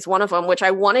theory is one of them, which I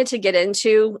wanted to get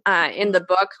into in the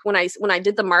book. When I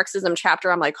did the Marxism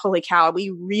chapter, I'm like, holy cow,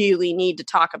 we really need to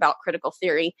talk about critical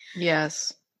theory.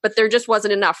 Yes. But there just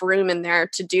wasn't enough room in there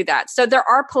to do that. So there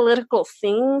are political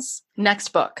things. Next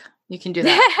book. You can do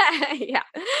that. Yeah.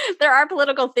 There are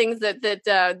political things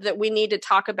that we need to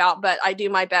talk about, but I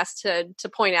do my best to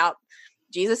point out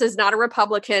Jesus is not a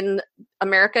Republican.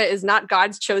 America is not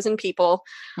God's chosen people.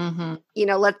 Mm-hmm.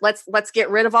 Let's get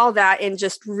rid of all that and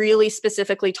just really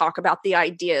specifically talk about the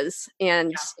ideas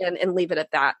and leave it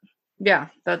at that. Yeah,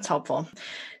 that's helpful.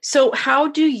 So how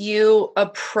do you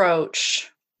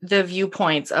approach the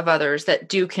viewpoints of others that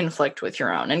do conflict with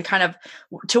your own? And kind of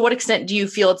to what extent do you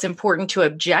feel it's important to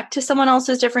object to someone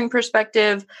else's differing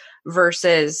perspective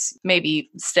versus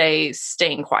maybe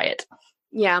staying quiet?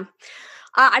 Yeah.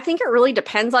 I think it really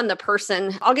depends on the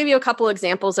person. I'll give you a couple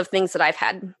examples of things that I've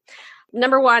had.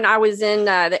 Number one, I was in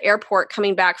the airport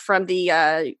coming back from the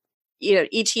ETS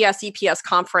EPS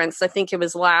conference. I think it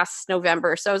was last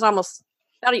November, so it was almost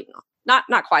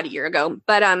not quite a year ago.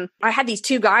 But I had these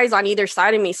two guys on either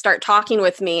side of me start talking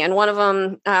with me, and one of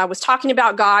them was talking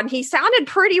about God. He sounded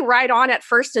pretty right on at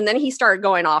first, and then he started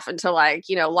going off into La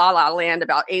La Land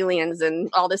about aliens and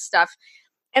all this stuff.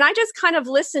 And I just kind of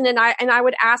listened and I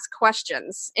would ask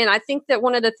questions. And I think that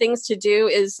one of the things to do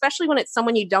is, especially when it's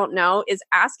someone you don't know, is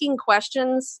asking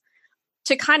questions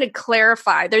to kind of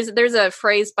clarify. There's a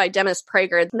phrase by Dennis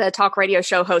Prager, the talk radio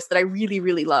show host, that I really,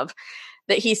 really love,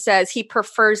 that he says he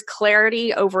prefers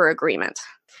clarity over agreement.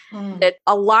 That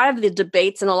a lot of the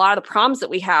debates and a lot of the problems that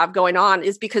we have going on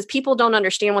is because people don't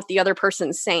understand what the other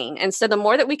person's saying. And so the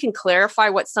more that we can clarify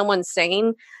what someone's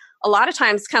saying, a lot of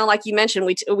times, kind of like you mentioned,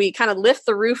 we kind of lift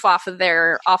the roof off of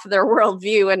their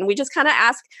worldview, and we just kind of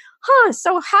ask,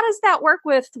 so how does that work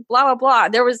with blah, blah, blah?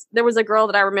 There was a girl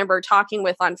that I remember talking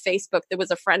with on Facebook that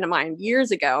was a friend of mine years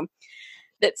ago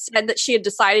that said that she had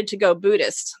decided to go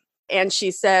Buddhist. And she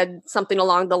said something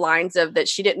along the lines of that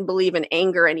she didn't believe in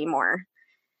anger anymore.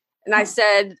 And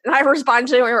I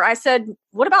responded to her, I said,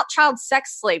 what about child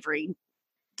sex slavery?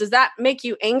 Does that make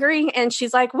you angry? And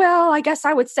she's like, well, I guess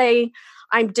I would say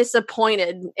I'm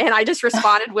disappointed. And I just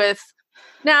responded with,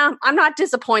 nah, I'm not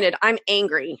disappointed. I'm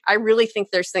angry. I really think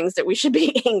there's things that we should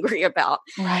be angry about.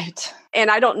 Right. And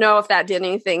I don't know if that did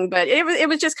anything, but it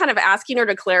was just kind of asking her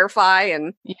to clarify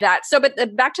and that. So,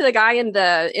 but back to the guy in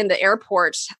the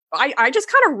airport, I just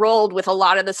kind of rolled with a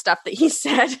lot of the stuff that he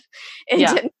said and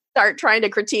didn't start trying to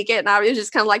critique it. And I was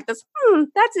just kind of like this,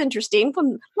 that's interesting.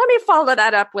 Let me follow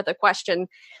that up with a question.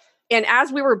 And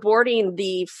as we were boarding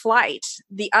the flight,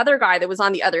 the other guy that was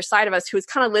on the other side of us, who was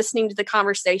kind of listening to the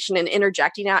conversation and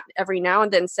interjecting out every now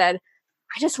and then, said,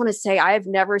 I just want to say I have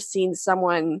never seen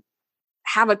someone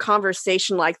have a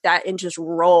conversation like that and just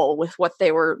roll with what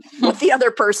the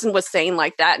other person was saying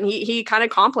like that. And he kind of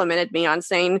complimented me on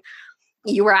saying,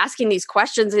 you were asking these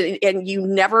questions and you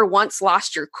never once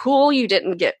lost your cool. You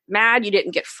didn't get mad. You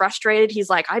didn't get frustrated. He's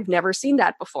like, I've never seen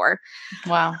that before.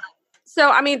 Wow. So,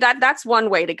 I mean, that's one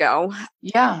way to go.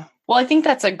 Yeah. Well, I think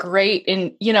that's a great,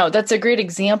 that's a great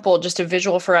example, just a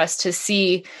visual for us to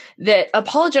see that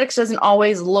apologetics doesn't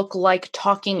always look like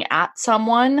talking at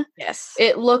someone. Yes.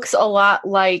 It looks a lot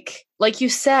like you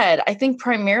said, I think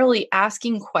primarily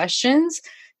asking questions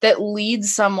that lead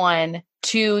someone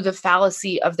to the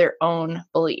fallacy of their own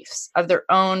beliefs, of their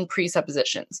own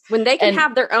presuppositions. When they can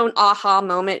have their own aha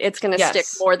moment, it's going to stick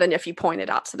more than if you point it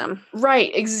out to them.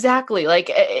 Right, exactly. Like,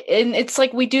 and it's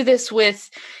like we do this with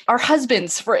our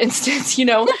husbands, for instance,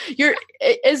 you're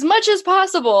as much as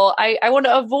possible. I want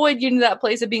to avoid getting to that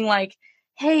place of being like,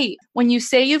 hey, when you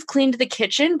say you've cleaned the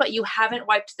kitchen, but you haven't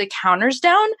wiped the counters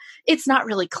down, it's not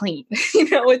really clean.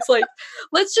 It's like,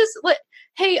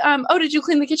 hey, did you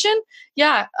clean the kitchen?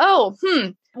 Yeah. Oh,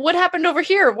 what happened over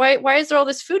here? Why is there all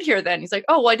this food here then? He's like,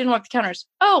 oh, well, I didn't wipe the counters.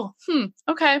 Oh,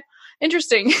 okay.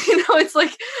 Interesting. It's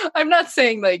like, I'm not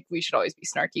saying like we should always be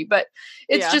snarky, but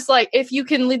it's just like, if you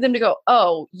can lead them to go,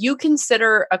 oh, you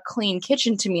consider a clean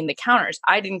kitchen to mean the counters.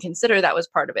 I didn't consider that was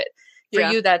part of it. For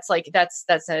you, that's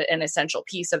an essential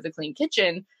piece of the clean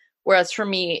kitchen. Whereas for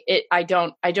me, I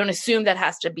don't assume that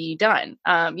has to be done.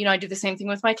 I do the same thing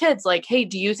with my kids. Like, hey,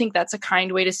 do you think that's a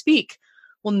kind way to speak?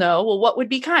 Well, no. Well, what would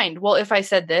be kind? Well, if I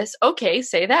said this, okay,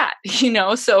 say that,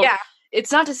 so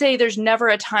it's not to say there's never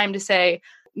a time to say,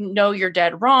 no, you're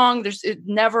dead wrong. There's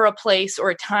never a place or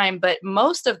a time, but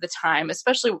most of the time,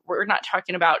 especially we're not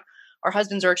talking about our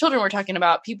husbands or our children. We're talking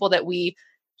about people that we,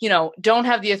 don't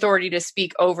have the authority to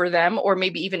speak over them or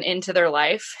maybe even into their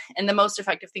life. And the most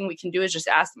effective thing we can do is just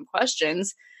ask them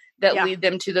questions that lead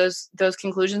them to those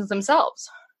conclusions themselves.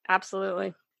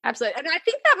 Absolutely. Absolutely. And I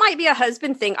think that might be a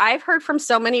husband thing. I've heard from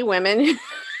so many women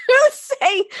who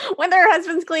say when their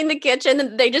husbands clean the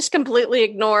kitchen, they just completely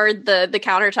ignored the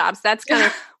countertops. That's kind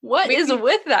of what is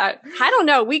with that? I don't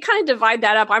know. We kind of divide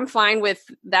that up. I'm fine with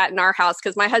that in our house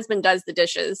because my husband does the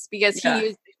dishes because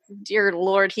dear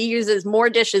Lord, he uses more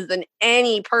dishes than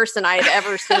any person I've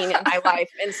ever seen in my life.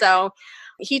 And so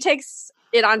he takes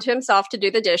it onto himself to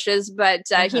do the dishes, but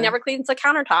he never cleans the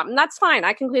countertop. And that's fine.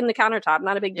 I can clean the countertop.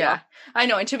 Not a big deal. Yeah, I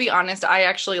know. And to be honest, I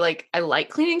actually I like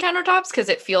cleaning countertops because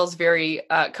it feels very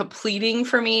completing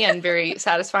for me and very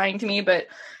satisfying to me. But,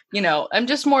 I'm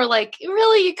just more like,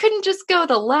 really, you couldn't just go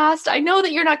the last. I know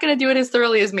that you're not going to do it as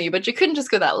thoroughly as me, but you couldn't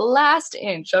just go that last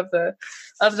inch of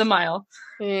the mile.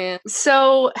 Yeah.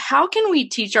 So how can we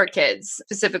teach our kids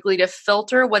specifically to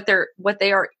filter what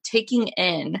they are taking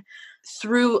in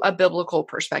through a biblical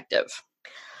perspective?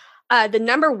 The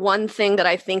number one thing that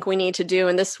I think we need to do,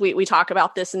 and we talk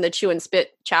about this in the Chew and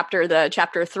Spit chapter, the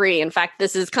chapter 3. In fact,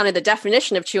 this is kind of the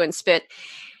definition of chew and spit,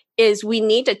 is we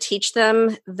need to teach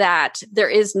them that there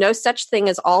is no such thing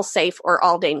as all safe or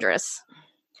all dangerous.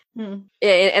 And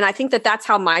I think that's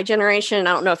how my generation,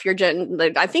 I don't know if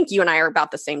I think you and I are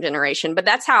about the same generation, but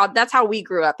that's how we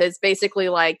grew up, is basically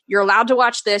like, you're allowed to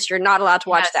watch this, you're not allowed to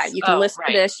watch that. You can listen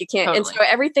to this, you can't. Totally. And so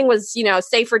everything was,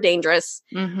 safe or dangerous.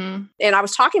 Mm-hmm. And I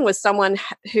was talking with someone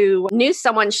who knew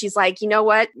someone, she's like, you know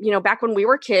what, back when we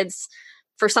were kids,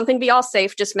 for something to be all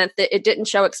safe just meant that it didn't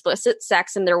show explicit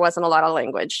sex and there wasn't a lot of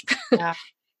language. Yeah.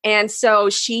 And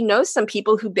so she knows some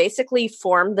people who basically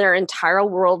formed their entire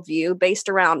worldview based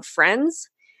around Friends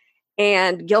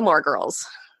and Gilmore Girls.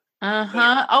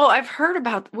 Uh-huh. Oh, I've heard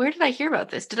where did I hear about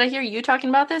this? Did I hear you talking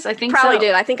about this? I think probably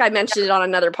did. I think I mentioned it on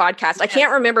another podcast. I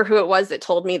can't remember who it was that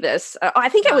told me this. I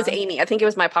think it was Amy. I think it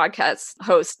was my podcast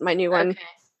host, my new one.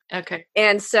 Okay.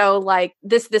 And so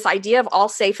this idea of all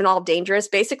safe and all dangerous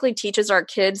basically teaches our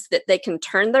kids that they can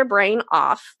turn their brain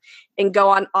off and go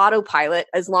on autopilot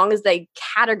as long as they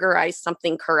categorize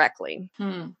something correctly.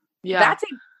 Yeah. That's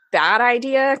a bad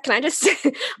idea. Can I just say,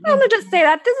 I'm going to just say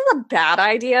that this is a bad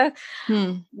idea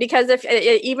because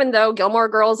even though Gilmore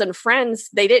Girls and Friends,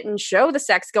 they didn't show the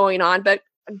sex going on, but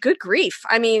good grief.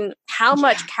 I mean, how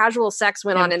much casual sex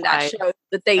went on in that show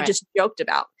that they just joked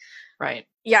about. Right.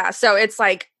 Yeah. So it's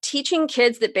like teaching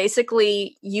kids that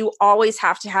basically you always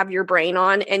have to have your brain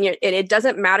on, and it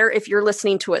doesn't matter if you're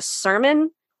listening to a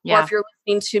sermon or if you're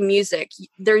listening to music.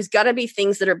 There's got to be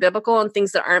things that are biblical and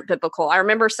things that aren't biblical. I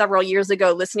remember several years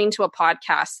ago listening to a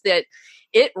podcast that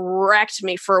it wrecked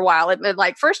me for a while. It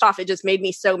first off, it just made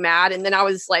me so mad. And then I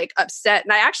was upset.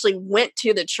 And I actually went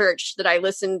to the church that I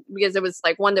listened, because it was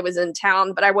one that was in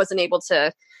town, but I wasn't able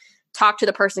to talk to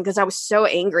the person because I was so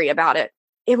angry about it.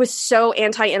 It was so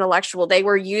anti-intellectual. They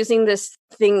were using this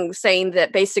thing saying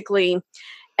that basically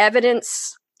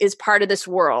evidence is part of this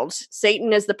world.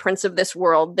 Satan is the prince of this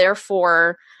world.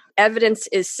 Therefore, evidence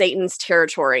is Satan's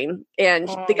territory. And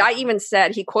the guy even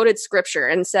said, he quoted scripture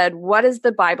and said, what does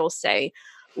the Bible say?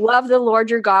 Love the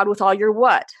Lord your God with all your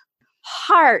what?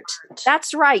 Heart.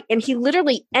 That's right. And he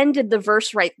literally ended the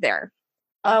verse right there.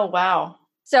 Oh, wow.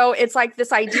 So it's like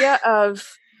this idea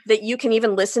of that you can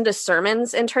even listen to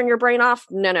sermons and turn your brain off.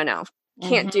 No.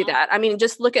 Can't do that. I mean,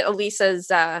 just look at Elisa's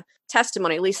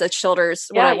testimony, Lisa Childers,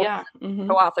 one of the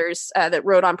co-authors that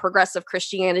wrote on progressive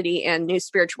Christianity and new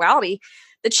spirituality,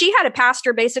 that she had a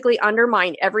pastor basically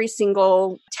undermine every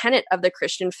single tenet of the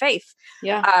Christian faith.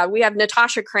 Yeah. We have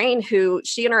Natasha Crane, who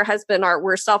she and her husband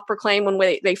were self-proclaimed when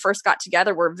they first got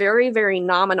together, were very, very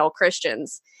nominal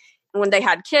Christians. When they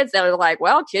had kids, they were like,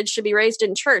 well, kids should be raised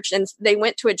in church. And they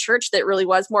went to a church that really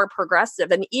was more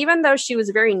progressive. And even though she was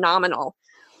very nominal,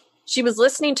 she was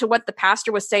listening to what the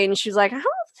pastor was saying. And she was like, I don't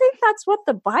think that's what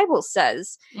the Bible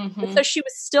says. And so she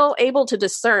was still able to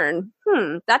discern,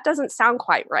 that doesn't sound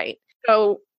quite right.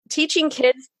 So teaching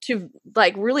kids to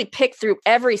like really pick through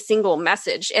every single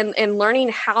message and learning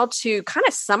how to kind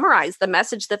of summarize the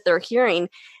message that they're hearing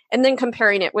and then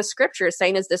comparing it with scripture,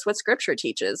 saying, is this what scripture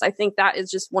teaches? I think that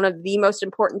is just one of the most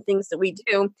important things that we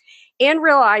do, and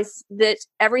realize that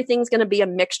everything's going to be a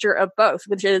mixture of both,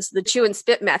 which is the chew and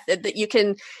spit method, that you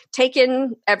can take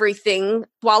in everything,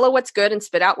 swallow what's good and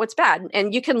spit out what's bad.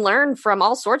 And you can learn from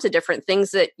all sorts of different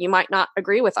things that you might not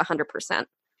agree with 100%.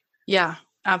 Yeah.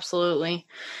 Absolutely.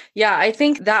 Yeah, I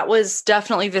think that was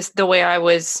definitely the way I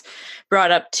was brought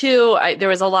up too. There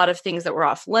was a lot of things that were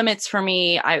off limits for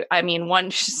me. I mean, one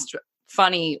just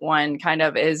funny one kind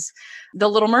of is The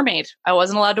Little Mermaid. I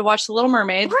wasn't allowed to watch The Little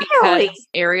Mermaid because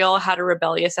Ariel had a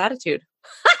rebellious attitude.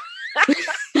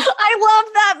 I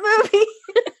love that movie.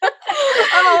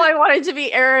 Oh, I wanted to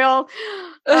be Ariel.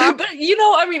 But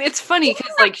I mean, it's funny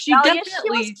because like she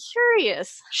was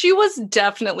curious. She was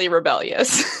definitely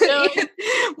rebellious. Really?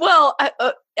 Well,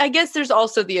 I guess there's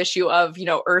also the issue of,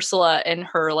 Ursula and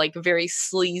her like very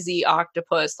sleazy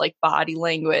octopus, like body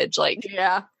language. Like,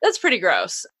 yeah, that's pretty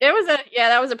gross.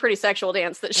 That was a pretty sexual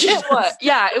dance that she was.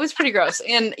 Yeah, it was pretty gross.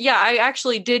 And yeah, I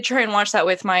actually did try and watch that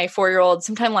with my 4-year-old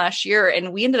sometime last year,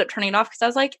 and we ended up turning it off because I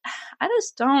was like, I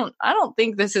don't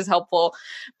think this is helpful.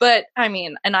 But I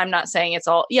mean, and I'm not saying it's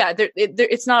all,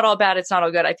 it's not all bad. It's not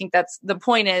all good. I think that's the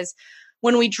point is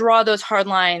when we draw those hard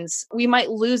lines, we might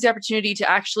lose the opportunity to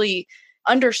actually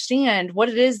understand what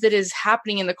it is that is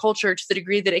happening in the culture to the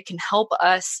degree that it can help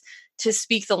us to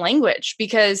speak the language.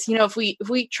 Because, if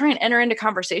we try and enter into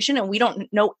conversation and we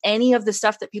don't know any of the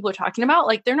stuff that people are talking about,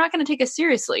 like they're not going to take us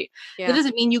seriously. Yeah. That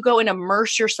doesn't mean you go and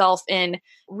immerse yourself in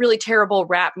really terrible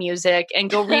rap music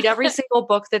and go read every single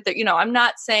book that I'm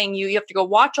not saying you have to go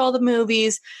watch all the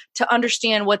movies to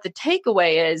understand what the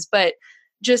takeaway is, but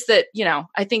just that,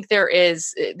 I think there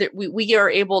is that we are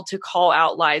able to call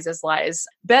out lies as lies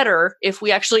better if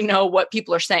we actually know what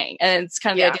people are saying. And it's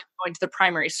kind of the idea of going to the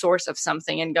primary source of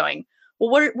something and going,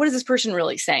 well, what is this person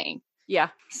really saying? Yeah.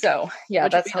 So yeah,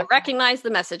 that's how recognize the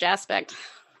message aspect.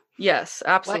 Yes,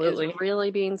 absolutely. What is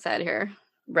really being said here?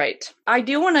 Right. I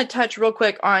do want to touch real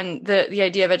quick on the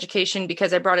idea of education,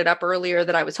 because I brought it up earlier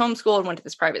that I was homeschooled and went to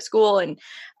this private school. And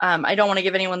I don't want to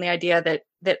give anyone the idea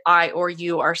that I or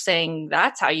you are saying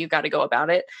that's how you got to go about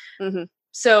it. Mm-hmm.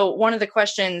 So one of the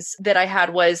questions that I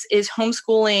had was, is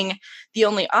homeschooling the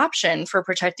only option for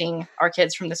protecting our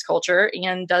kids from this culture?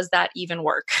 And does that even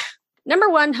work?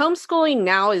 Number one, homeschooling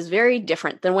now is very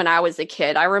different than when I was a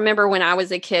kid. I remember when I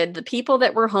was a kid, the people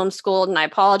that were homeschooled, and I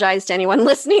apologize to anyone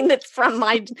listening that's from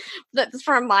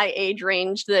my age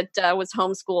range that was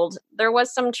homeschooled, there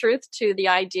was some truth to the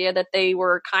idea that they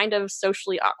were kind of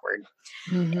socially awkward.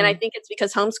 Mm-hmm. And I think it's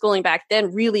because homeschooling back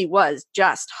then really was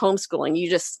just homeschooling.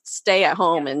 You just stay at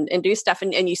home and do stuff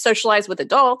and you socialize with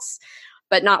adults,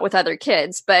 but not with other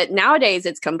kids. But nowadays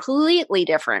it's completely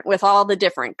different with all the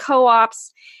different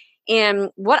co-ops. And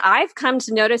what I've come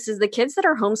to notice is the kids that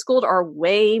are homeschooled are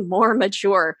way more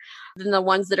mature than the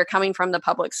ones that are coming from the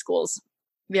public schools.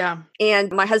 Yeah.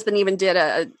 And my husband even did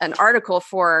an article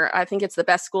for, I think it's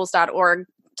thebestschools.org,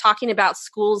 talking about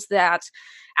schools that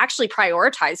actually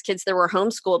prioritize kids that were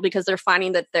homeschooled because they're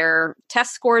finding that their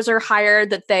test scores are higher,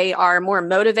 that they are more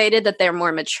motivated, that they're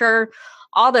more mature,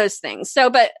 all those things.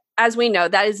 So, but as we know,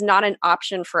 that is not an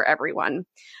option for everyone.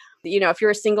 If you're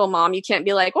a single mom, you can't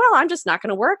be like, well, I'm just not going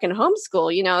to work and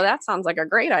homeschool. That sounds like a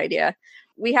great idea.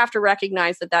 We have to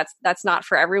recognize that that's not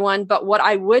for everyone. But what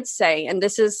I would say, and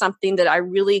this is something that I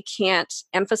really can't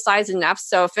emphasize enough.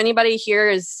 So if anybody here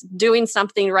is doing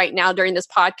something right now during this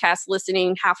podcast,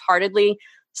 listening half-heartedly,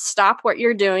 stop what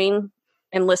you're doing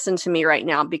and listen to me right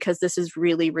now, because this is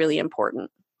really, really important.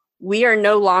 We are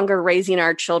no longer raising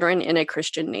our children in a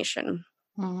Christian nation.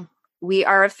 Mm. We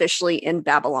are officially in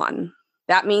Babylon.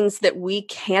 That means that we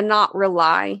cannot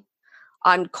rely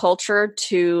on culture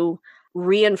to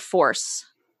reinforce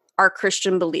our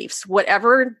Christian beliefs.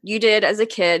 Whatever you did as a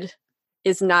kid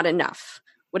is not enough.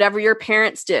 Whatever your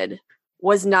parents did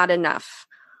was not enough.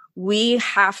 We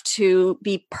have to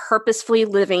be purposefully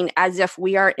living as if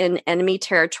we are in enemy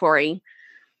territory.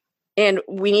 And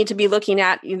we need to be looking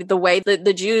at the way that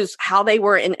the Jews, how they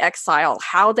were in exile,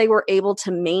 how they were able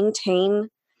to maintain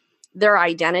their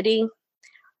identity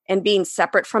and being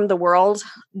separate from the world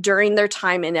during their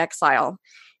time in exile.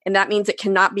 And that means it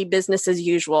cannot be business as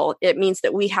usual. It means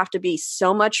that we have to be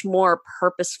so much more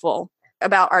purposeful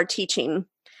about our teaching.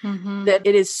 That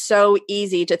it is so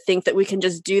easy to think that we can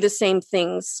just do the same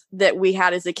things that we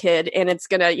had as a kid and it's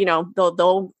going to,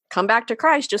 they'll come back to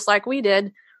Christ just like we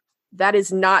did. That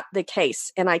is not the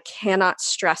case. And I cannot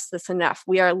stress this enough.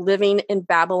 We are living in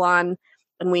Babylon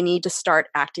and we need to start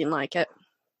acting like it.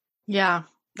 Yeah,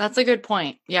 that's a good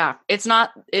point. Yeah. It's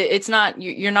not,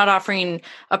 you're not offering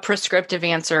a prescriptive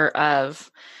answer of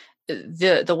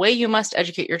the way you must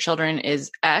educate your children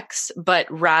is X, but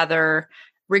rather,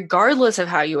 regardless of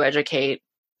how you educate,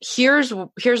 here's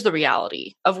the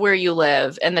reality of where you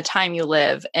live and the time you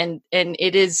live. And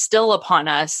it is still upon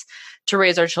us to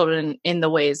raise our children in the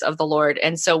ways of the Lord.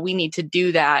 And so we need to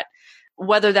do that,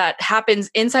 whether that happens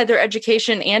inside their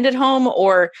education and at home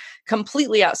or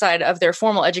completely outside of their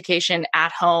formal education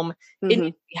at home. It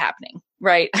needs to be happening,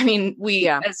 right? I mean,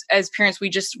 as parents,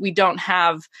 we don't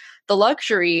have the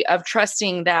luxury of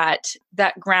trusting that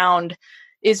ground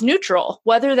is neutral,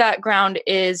 whether that ground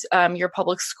is your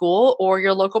public school or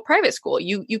your local private school.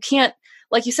 You can't,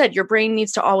 like you said, your brain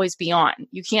needs to always be on.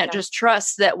 You can't just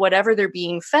trust that whatever they're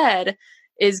being fed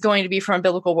is going to be from a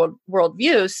biblical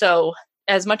worldview. So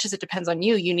as much as it depends on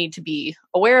you, you need to be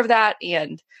aware of that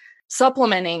and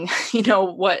supplementing,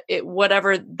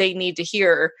 whatever they need to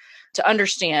hear to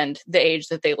understand the age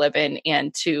that they live in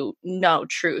and to know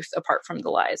truth apart from the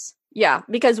lies. Yeah,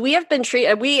 because we have been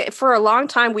for a long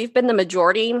time, we've been the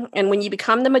majority. And when you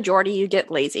become the majority, you get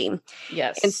lazy.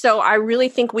 Yes. And so I really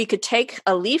think we could take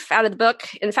a leaf out of the book.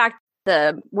 In fact,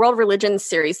 the World Religions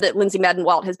series that Lindsay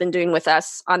Medenwalt has been doing with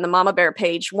us on the Mama Bear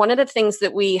page, one of the things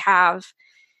that we have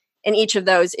in each of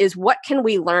those is what can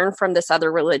we learn from this other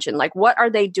religion? Like, what are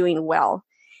they doing well?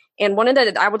 And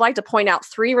I would like to point out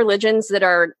 3 religions that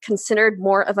are considered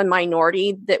more of a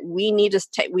minority that we need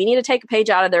to take a page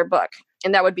out of their book.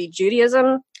 And that would be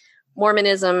Judaism,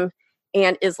 Mormonism,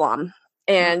 and Islam.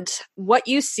 And what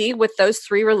you see with those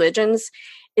 3 religions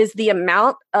is the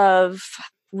amount of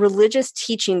religious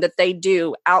teaching that they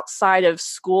do outside of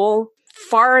school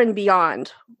far and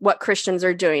beyond what Christians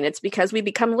are doing. It's because we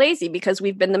become lazy because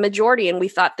we've been the majority and we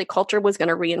thought the culture was going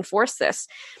to reinforce this.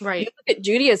 Right. You look at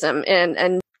Judaism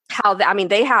and how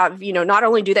they have, not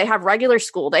only do they have regular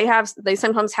school, they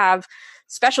sometimes have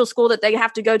special school that they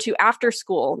have to go to after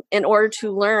school in order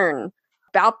to learn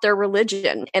about their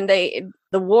religion. And the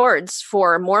wards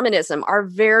for Mormonism are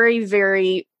very,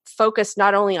 very focused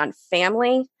not only on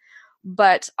family,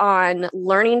 but on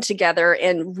learning together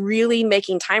and really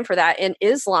making time for that. In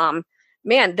Islam,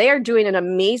 man, they are doing an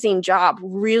amazing job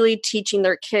really teaching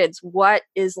their kids what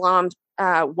Islam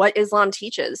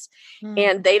teaches.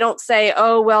 And they don't say,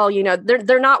 oh, well,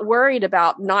 they're not worried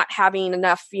about not having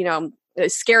enough,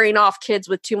 scaring off kids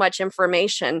with too much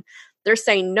information. They're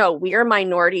saying, no, we are a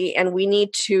minority and we need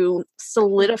to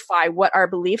solidify what our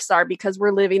beliefs are because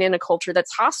we're living in a culture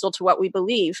that's hostile to what we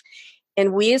believe.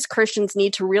 And we as Christians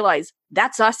need to realize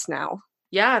that's us now.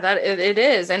 Yeah, that it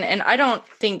is. And I don't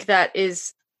think that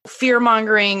is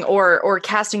fear-mongering or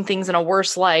casting things in a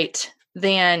worse light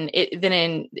than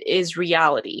is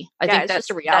reality. I think that's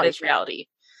just a reality. That is reality.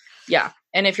 Yeah.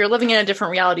 And if you're living in a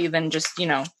different reality, then just,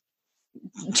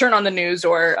 turn on the news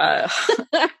or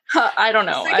I don't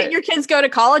know. When your kids go to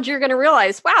college, you're going to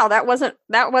realize, wow, that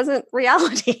wasn't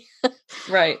reality.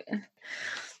 Right.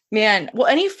 Man. Well,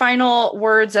 any final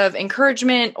words of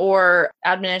encouragement or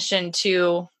admonition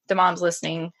to the moms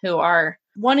listening who are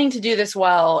wanting to do this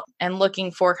well and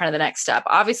looking for kind of the next step?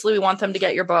 Obviously, we want them to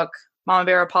get your book, Mama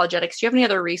Bear Apologetics. Do you have any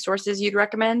other resources you'd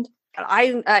recommend?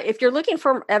 If you're looking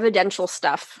for evidential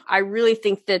stuff, I really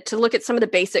think that to look at some of the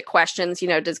basic questions,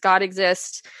 does God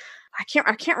exist? I can't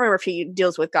remember if he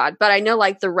deals with God, but I know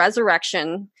like the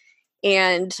resurrection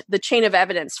and the chain of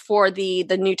evidence for the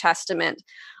New Testament.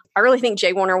 I really think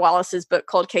J. Warner Wallace's book,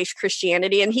 Cold Case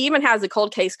Christianity, and he even has a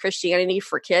Cold Case Christianity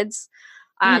for kids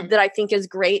that I think is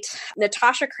great.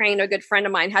 Natasha Crane, a good friend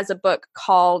of mine, has a book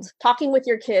called Talking with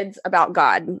Your Kids About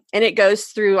God. And it goes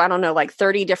through,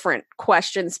 30 different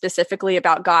questions specifically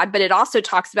about God, but it also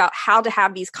talks about how to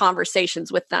have these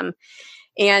conversations with them.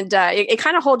 And it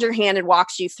kind of holds your hand and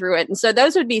walks you through it. And so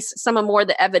those would be some of more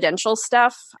the evidential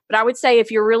stuff. But I would say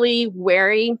if you're really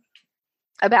wary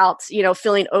about,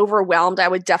 feeling overwhelmed, I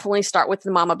would definitely start with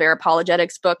the Mama Bear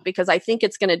Apologetics book, because I think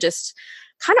it's going to just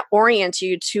kind of orient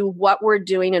you to what we're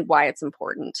doing and why it's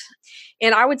important.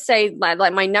 And I would say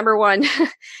my number one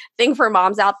thing for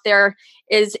moms out there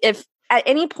is, if at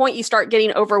any point you start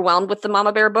getting overwhelmed with the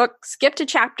Mama Bear book, skip to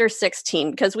chapter 16,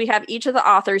 because we have each of the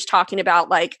authors talking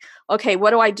about okay,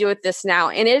 what do I do with this now?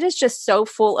 And it is just so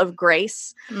full of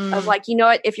grace of what,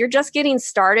 if you're just getting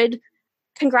started,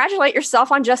 congratulate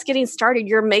yourself on just getting started.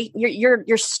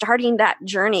 You're starting that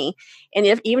journey. And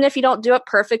even if you don't do it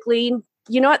perfectly,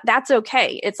 that's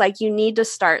okay. It's you need to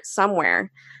start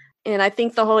somewhere. And I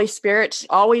think the Holy Spirit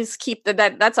always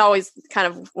that's always kind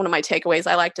of one of my takeaways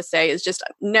I like to say, is just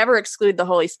never exclude the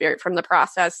Holy Spirit from the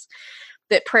process.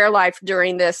 That prayer life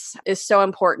during this is so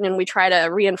important. And we try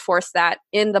to reinforce that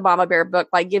in the Mama Bear book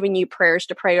by giving you prayers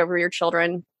to pray over your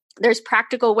children. There's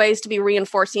practical ways to be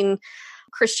reinforcing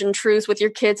Christian truths with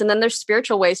your kids. And then there's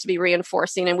spiritual ways to be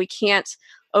reinforcing. And we can't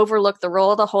overlook the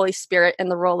role of the Holy Spirit and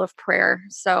the role of prayer.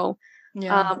 So,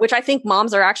 which I think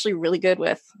moms are actually really good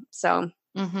with. So,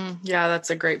 yeah, that's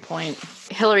a great point.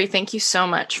 Hillary, thank you so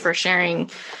much for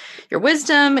sharing your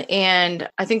wisdom. And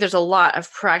I think there's a lot of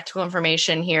practical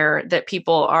information here that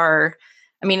people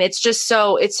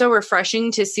it's so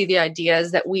refreshing to see the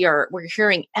ideas that we're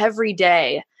hearing every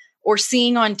day, or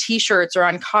seeing on t-shirts or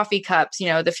on coffee cups,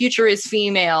 the future is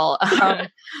female,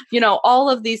 all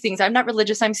of these things. I'm not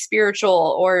religious, I'm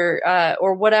spiritual, or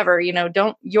whatever,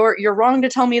 you're wrong to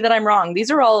tell me that I'm wrong.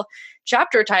 These are all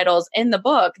chapter titles in the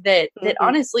book that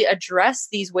honestly address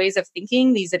these ways of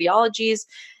thinking, these ideologies,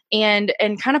 and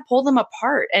kind of pull them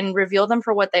apart and reveal them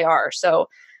for what they are. So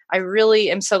I really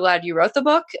am so glad you wrote the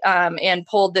book and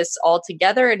pulled this all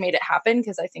together and made it happen,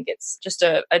 because I think it's just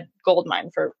a gold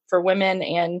mine for women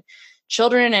and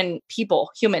children and people,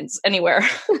 humans, anywhere.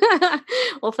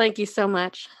 Well, thank you so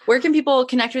much. Where can people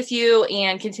connect with you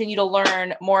and continue to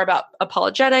learn more about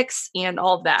apologetics and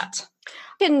all of that?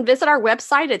 You can visit our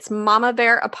website. It's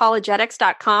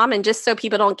mamabearapologetics.com. And just so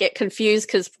people don't get confused,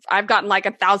 because I've gotten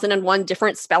 1,001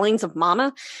 different spellings of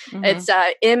mama, it's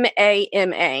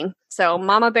MAMA. So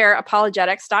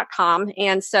mamabearapologetics.com.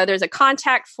 And so there's a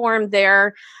contact form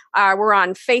there. We're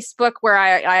on Facebook, where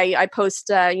I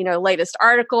post, latest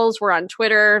articles. We're on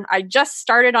Twitter. I just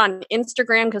started on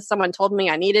Instagram because someone told me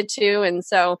I needed to. And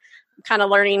so I'm kind of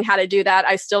learning how to do that.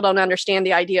 I still don't understand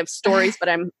the idea of stories, but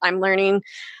I'm learning.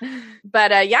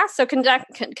 But so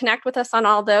connect with us on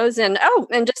all those. And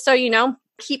just so you know,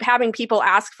 keep having people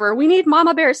ask we need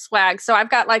Mama Bear swag. So I've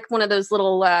got one of those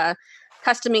little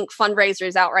custom ink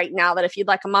fundraisers out right now, that if you'd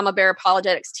like a Mama Bear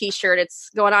Apologetics t-shirt, it's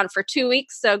going on for 2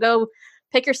 weeks. So go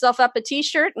pick yourself up a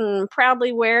t-shirt and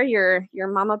proudly wear your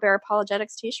Mama Bear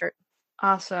Apologetics t-shirt.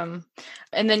 Awesome.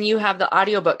 And then you have the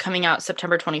audiobook coming out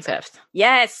September 25th.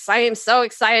 Yes, I am so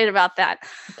excited about that.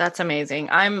 That's amazing.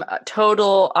 I'm a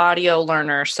total audio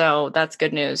learner, so that's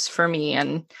good news for me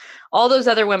and all those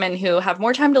other women who have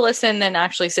more time to listen than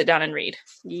actually sit down and read.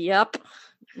 Yep.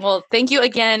 Well, thank you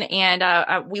again.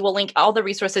 And we will link all the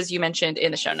resources you mentioned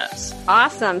in the show notes.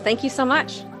 Awesome. Thank you so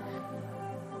much.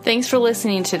 Thanks for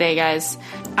listening today, guys.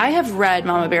 I have read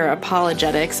Mama Bear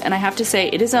Apologetics, and I have to say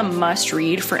it is a must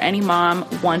read for any mom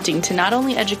wanting to not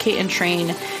only educate and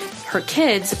train her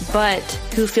kids, but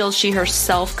who feels she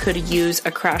herself could use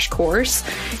a crash course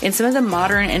in some of the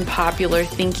modern and popular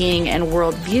thinking and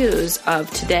worldviews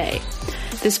of today.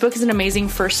 This book is an amazing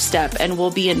first step and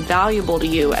will be invaluable to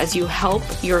you as you help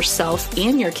yourself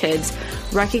and your kids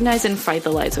recognize and fight the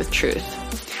lies with truth.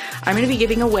 I'm going to be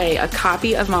giving away a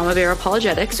copy of Mama Bear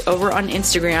Apologetics over on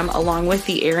Instagram along with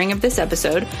the airing of this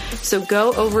episode. So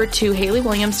go over to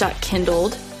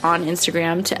HaleyWilliams.Kindled on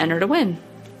Instagram to enter to win.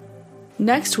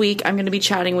 Next week, I'm going to be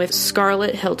chatting with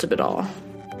Scarlett Hiltibidal.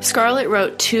 Scarlett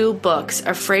wrote 2 books,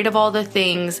 Afraid of All the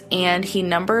Things and He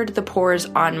Numbered the Pores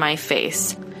on My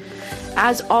Face.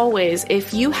 As always,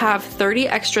 if you have 30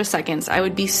 extra seconds, I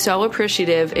would be so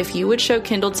appreciative if you would show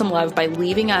Kindled some love by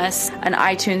leaving us an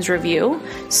iTunes review,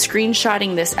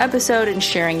 screenshotting this episode and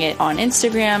sharing it on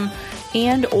Instagram,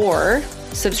 and or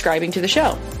subscribing to the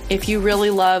show. If you really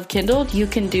love Kindled, you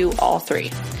can do all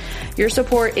 3. Your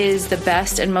support is the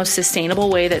best and most sustainable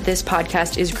way that this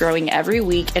podcast is growing every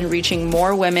week and reaching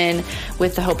more women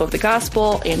with the hope of the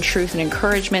gospel and truth and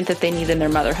encouragement that they need in their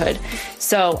motherhood.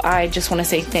 So I just want to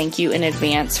say thank you in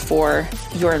advance for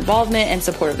your involvement and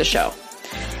support of the show.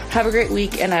 Have a great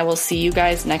week, and I will see you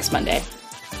guys next Monday.